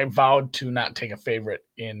thing. I vowed to not take a favorite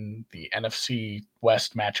in the NFC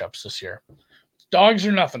West matchups this year. Dogs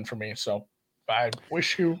are nothing for me, so I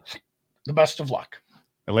wish you the best of luck.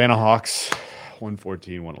 Atlanta Hawks,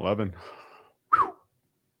 114, 111.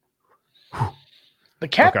 The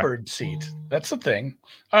catbird seat. That's the thing.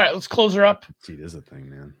 All right, let's close her up. Seat is a thing,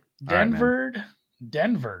 man. Denver.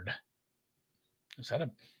 Is that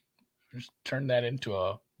just turn that into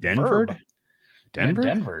a Denver? verb.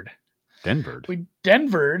 Denver? Denver. We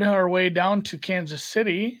Denvered our way down to Kansas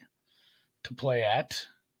City to play at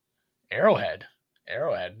Arrowhead.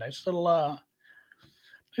 Nice little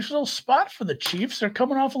spot for the Chiefs. They're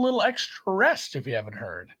coming off a little extra rest, if you haven't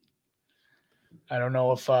heard. I don't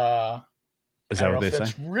know if is that what they say?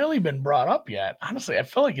 It's really been brought up yet. Honestly, I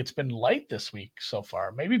feel like it's been light this week so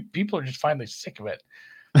far. Maybe people are just finally sick of it.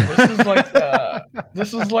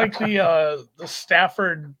 This is like the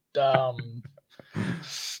Stafford. I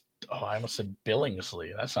almost said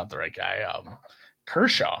Billingsley. That's not the right guy.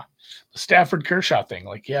 Kershaw, the Stafford Kershaw thing.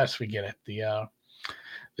 Like, yes, we get it.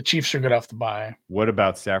 The Chiefs are good off the bye. What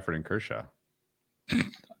about Stafford and Kershaw?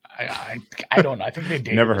 I don't know. I think they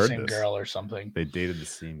dated Never the heard same this. girl or something. They dated the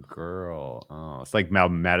same girl. Oh, it's like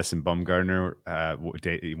Madison Bumgarner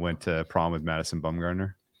went to prom with Madison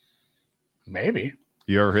Bumgarner. Maybe.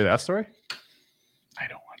 You ever hear that story? I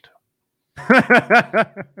don't want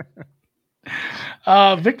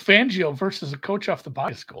to. Vic Fangio versus a coach off the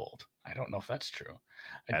bye is gold. I don't know if that's true.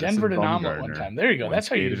 A Denver to omelet one time. There you go. That's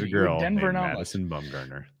how you use it. Denver and Madison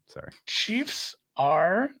Bumgarner. Sorry. Chiefs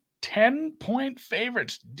are 10-point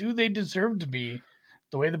favorites. Do they deserve to be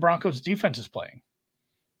the way the Broncos defense is playing?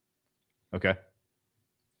 Okay.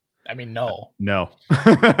 I mean, no. No.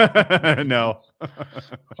 Well,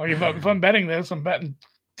 if I'm betting this, I'm betting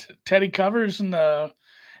Teddy covers and the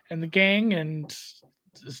gang, and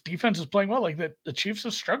this defense is playing well. Like the Chiefs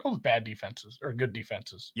have struggled with bad defenses or good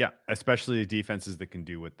defenses. Yeah, especially defenses that can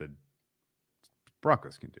do what the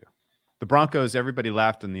Broncos can do. The Broncos, everybody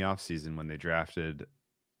laughed in the offseason when they drafted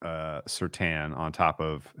Surtain on top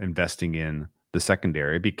of investing in the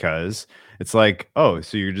secondary, because it's like, oh,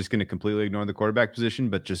 so you're just going to completely ignore the quarterback position,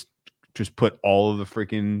 but just put all of the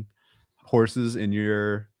freaking horses in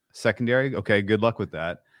your secondary. Okay, good luck with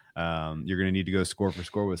that. You're going to need to go score for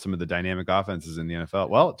score with some of the dynamic offenses in the NFL.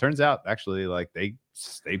 Well, it turns out actually like they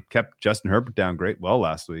kept Justin Herbert down well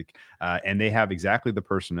last week, and they have exactly the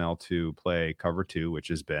personnel to play cover 2, which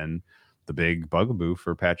has been the big bugaboo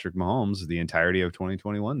for Patrick Mahomes the entirety of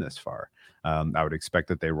 2021 this far. I would expect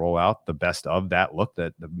that they roll out the best of that look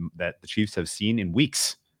that the Chiefs have seen in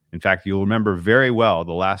weeks. In fact, you'll remember very well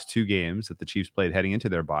the last 2 games that the Chiefs played heading into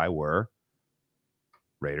their bye were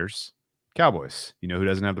Raiders, Cowboys. You know who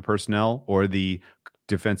doesn't have the personnel or the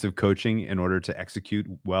defensive coaching in order to execute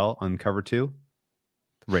well on cover 2?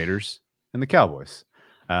 The Raiders and the Cowboys.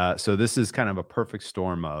 So this is kind of a perfect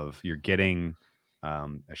storm of you're getting a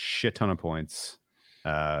shit ton of points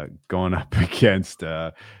going up against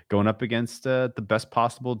the best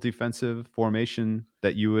possible defensive formation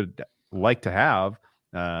that you would like to have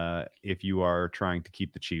if you are trying to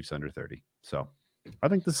keep the Chiefs under 30. So I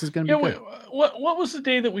think this is going to be good. What was the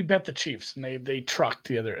day that we bet the Chiefs and they trucked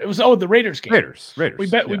the other? It was the Raiders game. Raiders. We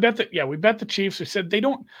bet the Chiefs. We said they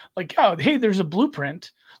don't like. Oh, hey, there's a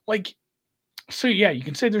blueprint. Like, so yeah, you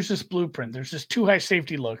can say there's this blueprint. There's this too high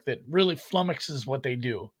safety look that really flummoxes what they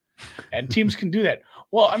do, and teams can do that.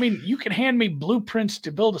 Well, I mean, you can hand me blueprints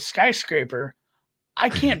to build a skyscraper. I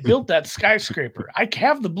can't build that skyscraper. I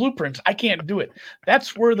have the blueprints. I can't do it.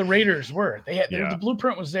 That's where the Raiders were. The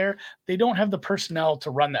blueprint was there. They don't have the personnel to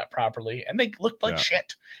run that properly, and they looked like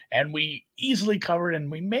shit. And we easily covered, and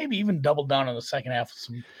we maybe even doubled down on the second half of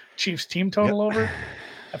some Chiefs team total over.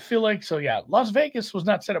 I feel like so. Yeah, Las Vegas was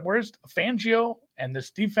not set up. Where's Fangio and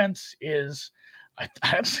this defense is? I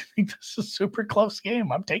actually think this is a super close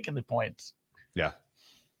game. I'm taking the points. Yeah.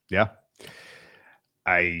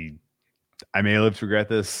 I may live to regret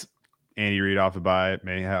this. Andy Reid off the bye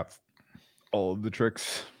may have all of the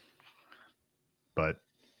tricks, but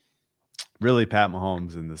really, Pat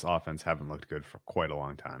Mahomes and this offense haven't looked good for quite a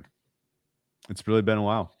long time. It's really been a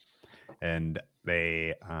while, and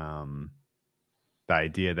they, the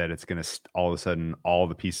idea that it's going to all of a sudden all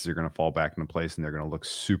the pieces are going to fall back into place and they're going to look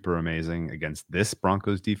super amazing against this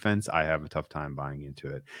Broncos defense, I have a tough time buying into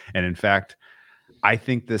it. And in fact, I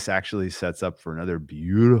think this actually sets up for another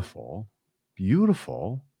beautiful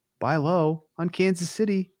buy low on Kansas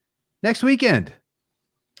City next weekend.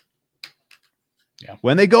 Yeah.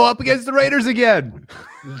 When they go up against the Raiders again.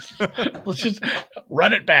 Let's just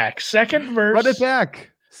run it back. Second verse. Run it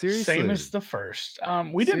back. Seriously. Same as the first.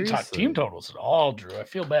 We didn't talk team totals at all, Drew. I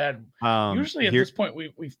feel bad. Usually at this point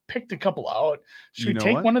we've picked a couple out. Should we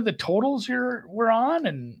take one of the totals we're on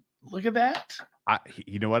and look at that?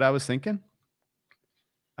 You know what I was thinking?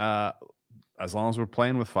 As long as we're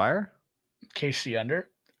playing with fire. KC under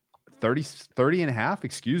 30 and a half.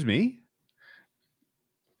 Excuse me.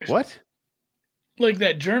 What? Like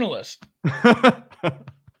that journalist. The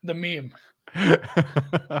meme.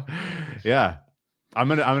 Yeah. I'm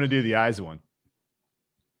gonna do the eyes one.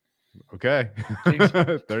 Okay. 30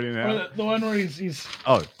 and a half. The one where he's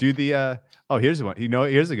do the here's the one.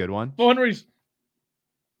 Here's a good one. The one where he's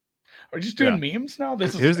Are we just doing memes now?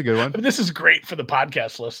 Here's a good one. This is great for the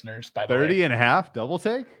podcast listeners, by the way. 30 and a half double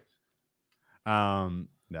take.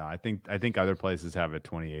 No, I think other places have it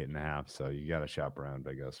 28 and a half. So you got to shop around,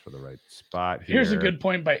 I guess, for the right spot here. Here's a good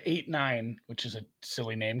point by 8-9, which is a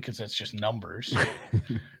silly name because that's just numbers.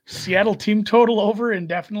 Seattle team total over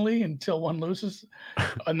indefinitely until one loses.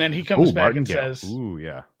 And then he comes back and says,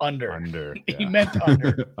 under. Under. He meant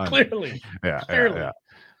under. Clearly.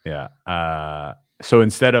 Yeah. So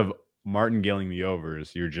instead of martingaling the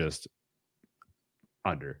overs, you're just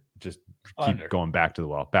Under. Just keep Under. going back to the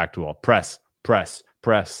wall. Back to the wall. Press. They're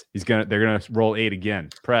gonna roll 8 again.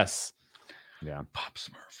 Press. Yeah. Pop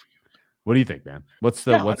Smurf. What do you think, man? What's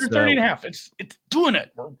the under 30.5? It's doing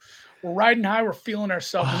it. We're riding high. We're feeling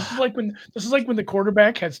ourselves. This is like when the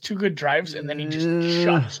quarterback has 2 good drives and then he just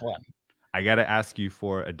shuts one. I got to ask you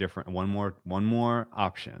for a different one more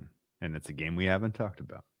option, and it's a game we haven't talked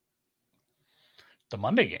about. The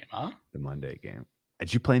Monday game, huh? The Monday game.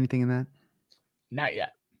 Did you play anything in that? Not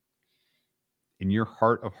yet. In your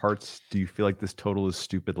heart of hearts, do you feel like this total is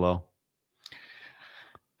stupid low?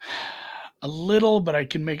 A little, but I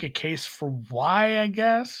can make a case for why, I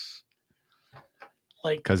guess.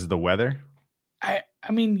 Like, because of the weather? I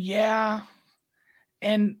mean, yeah.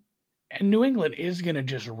 And New England is going to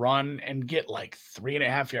just run and get like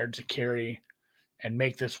 3.5 yards of carry and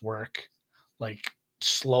make this work like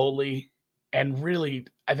slowly and really,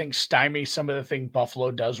 I think, stymie some of the thing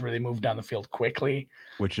Buffalo does where they move down the field quickly.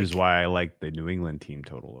 Which is why I like the New England team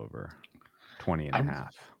total over 20.5.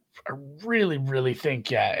 I really, really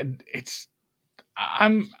think, yeah,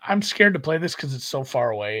 I'm scared to play this because it's so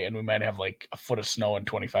far away and we might have like a foot of snow and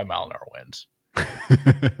 25-mile-an-hour winds.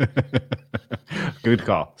 Good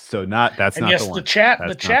call. So that's not the one.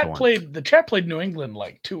 The chat played New England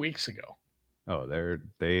like 2 weeks ago. Oh,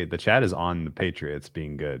 the chat is on the Patriots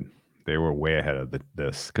being good. They were way ahead of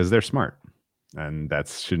this because they're smart, and that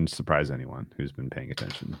shouldn't surprise anyone who's been paying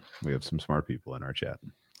attention. We have some smart people in our chat,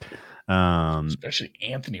 especially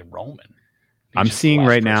Anthony Roman. I'm seeing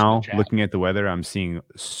right now, looking at the weather, I'm seeing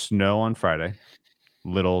snow on Friday,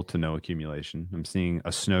 little to no accumulation. I'm seeing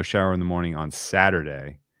a snow shower in the morning on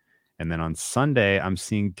Saturday. And then on Sunday, I'm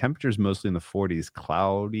seeing temperatures mostly in the 40s,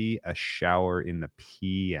 cloudy, a shower in the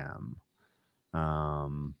PM.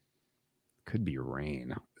 Could be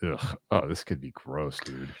rain. Ugh. Oh, this could be gross,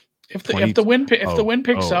 dude. If the wind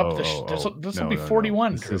picks up, this will be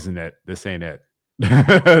 41. No. This isn't it. This ain't it.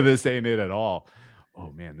 This ain't it at all.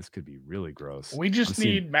 Oh man, this could be really gross. We just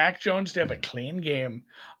need Mac Jones to have a clean game.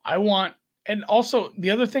 And also the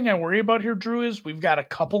other thing I worry about here, Drew, is we've got a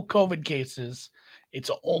couple COVID cases. It's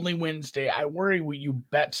only Wednesday. I worry you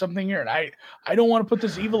bet something here, and I don't want to put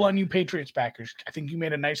this evil on you, Patriots backers. I think you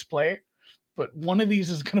made a nice play, but one of these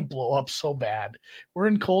is going to blow up so bad. We're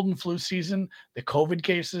in cold and flu season. The COVID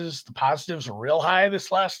cases, the positives are real high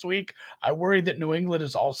this last week. I worry that New England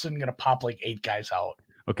is all of a sudden going to pop like 8 guys out.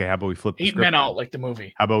 Okay, how about we flip the 8 men out like the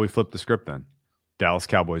movie? How about we flip the script then? Dallas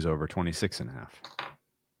Cowboys over 26.5.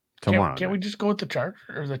 Can we just go with the Chargers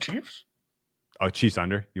or the Chiefs? Oh, Chiefs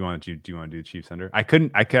under. Do you want to do Chiefs under? I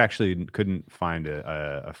couldn't find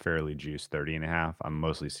a fairly juiced 30.5. I'm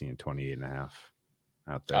mostly seeing 28.5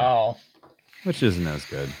 out there. Oh, which isn't as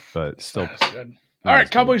good, but still good. All right,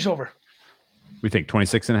 Cowboys over. We think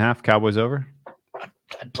 26.5. Cowboys over.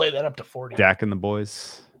 I'd play that up to 40. Dak and the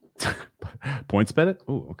boys. Points bet it.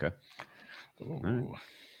 Oh, okay. Ooh. All right.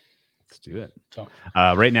 Let's do it. So,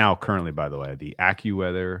 right now, currently, by the way, the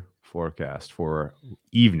AccuWeather forecast for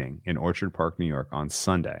evening in Orchard Park, New York on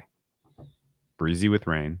Sunday. Breezy with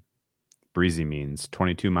rain. Breezy means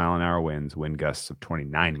 22-mile-an-hour winds, wind gusts of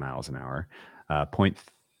 29 miles an hour,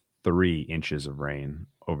 0.3 inches of rain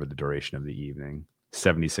over the duration of the evening,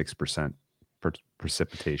 76%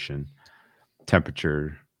 precipitation,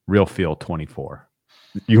 temperature, real feel 24.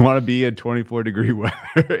 You want to be in 24-degree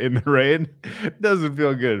weather in the rain? It doesn't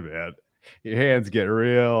feel good, man. Your hands get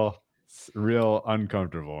real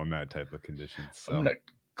uncomfortable in that type of conditions. So. I'm gonna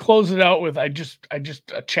close it out with a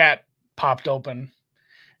chat popped open,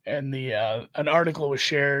 and an article was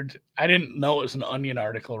shared. I didn't know it was an Onion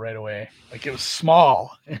article right away. Like, it was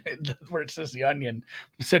small, where it says the Onion.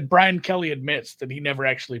 It said Brian Kelly admits that he never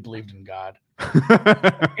actually believed in God.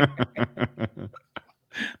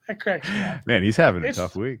 That cracks me up. Man, he's having a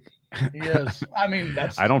tough week. He is. I mean,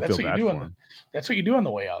 I don't feel bad for him. That's what you do on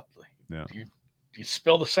the way out. Yeah. You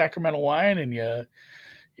spill the Sacramento wine and you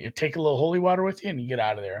take a little holy water with you and you get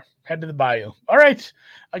out of there. Head to the bayou. All right.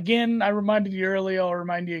 Again, I reminded you earlier. I'll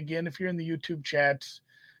remind you again. If you're in the YouTube chat,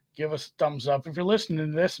 give us a thumbs up. If you're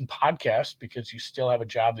listening to this in podcast because you still have a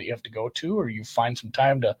job that you have to go to, or you find some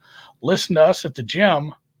time to listen to us at the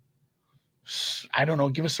gym, I don't know,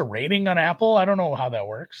 give us a rating on Apple. I don't know how that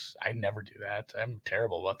works. I never do that. I'm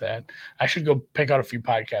terrible about that. I should go pick out a few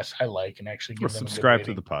podcasts I like and actually give them subscribe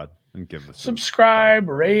to the pod and give us subscribe,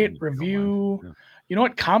 rate, review. Yeah. You know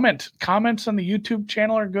what? Comments on the YouTube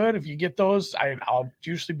channel are good. If you get those, I'll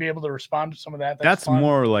usually be able to respond to some of that. That's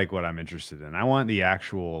more like what I'm interested in. I want the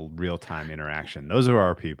actual real-time interaction. Those are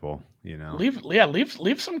our people, you know.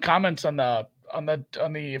 Leave some comments on the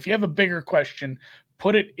if you have a bigger question,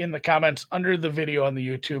 put it in the comments under the video on the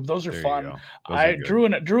YouTube. Those are There you fun. go. Those are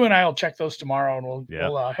good. Drew and I will check those tomorrow, and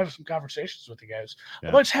we'll have some conversations with you guys. Yeah.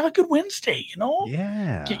 Otherwise, have a good Wednesday.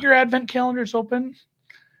 Yeah. Get your advent calendars open.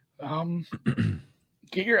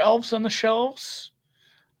 Get your elves on the shelves,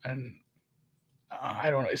 and I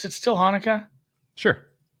don't know. Is it still Hanukkah? Sure.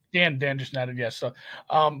 Dan just nodded yes. So,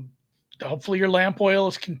 hopefully your lamp oil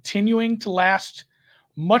is continuing to last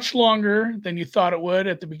much longer than you thought it would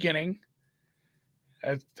at the beginning.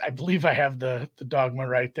 I believe I have the dogma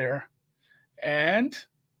right there. And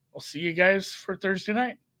I'll see you guys for Thursday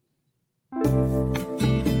night.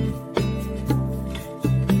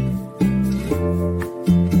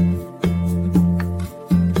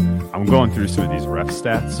 I'm going through some of these ref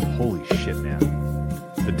stats. Holy shit, man.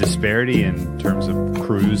 The disparity in terms of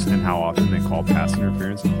crews and how often they call pass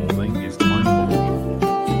interference and holding is unbelievable.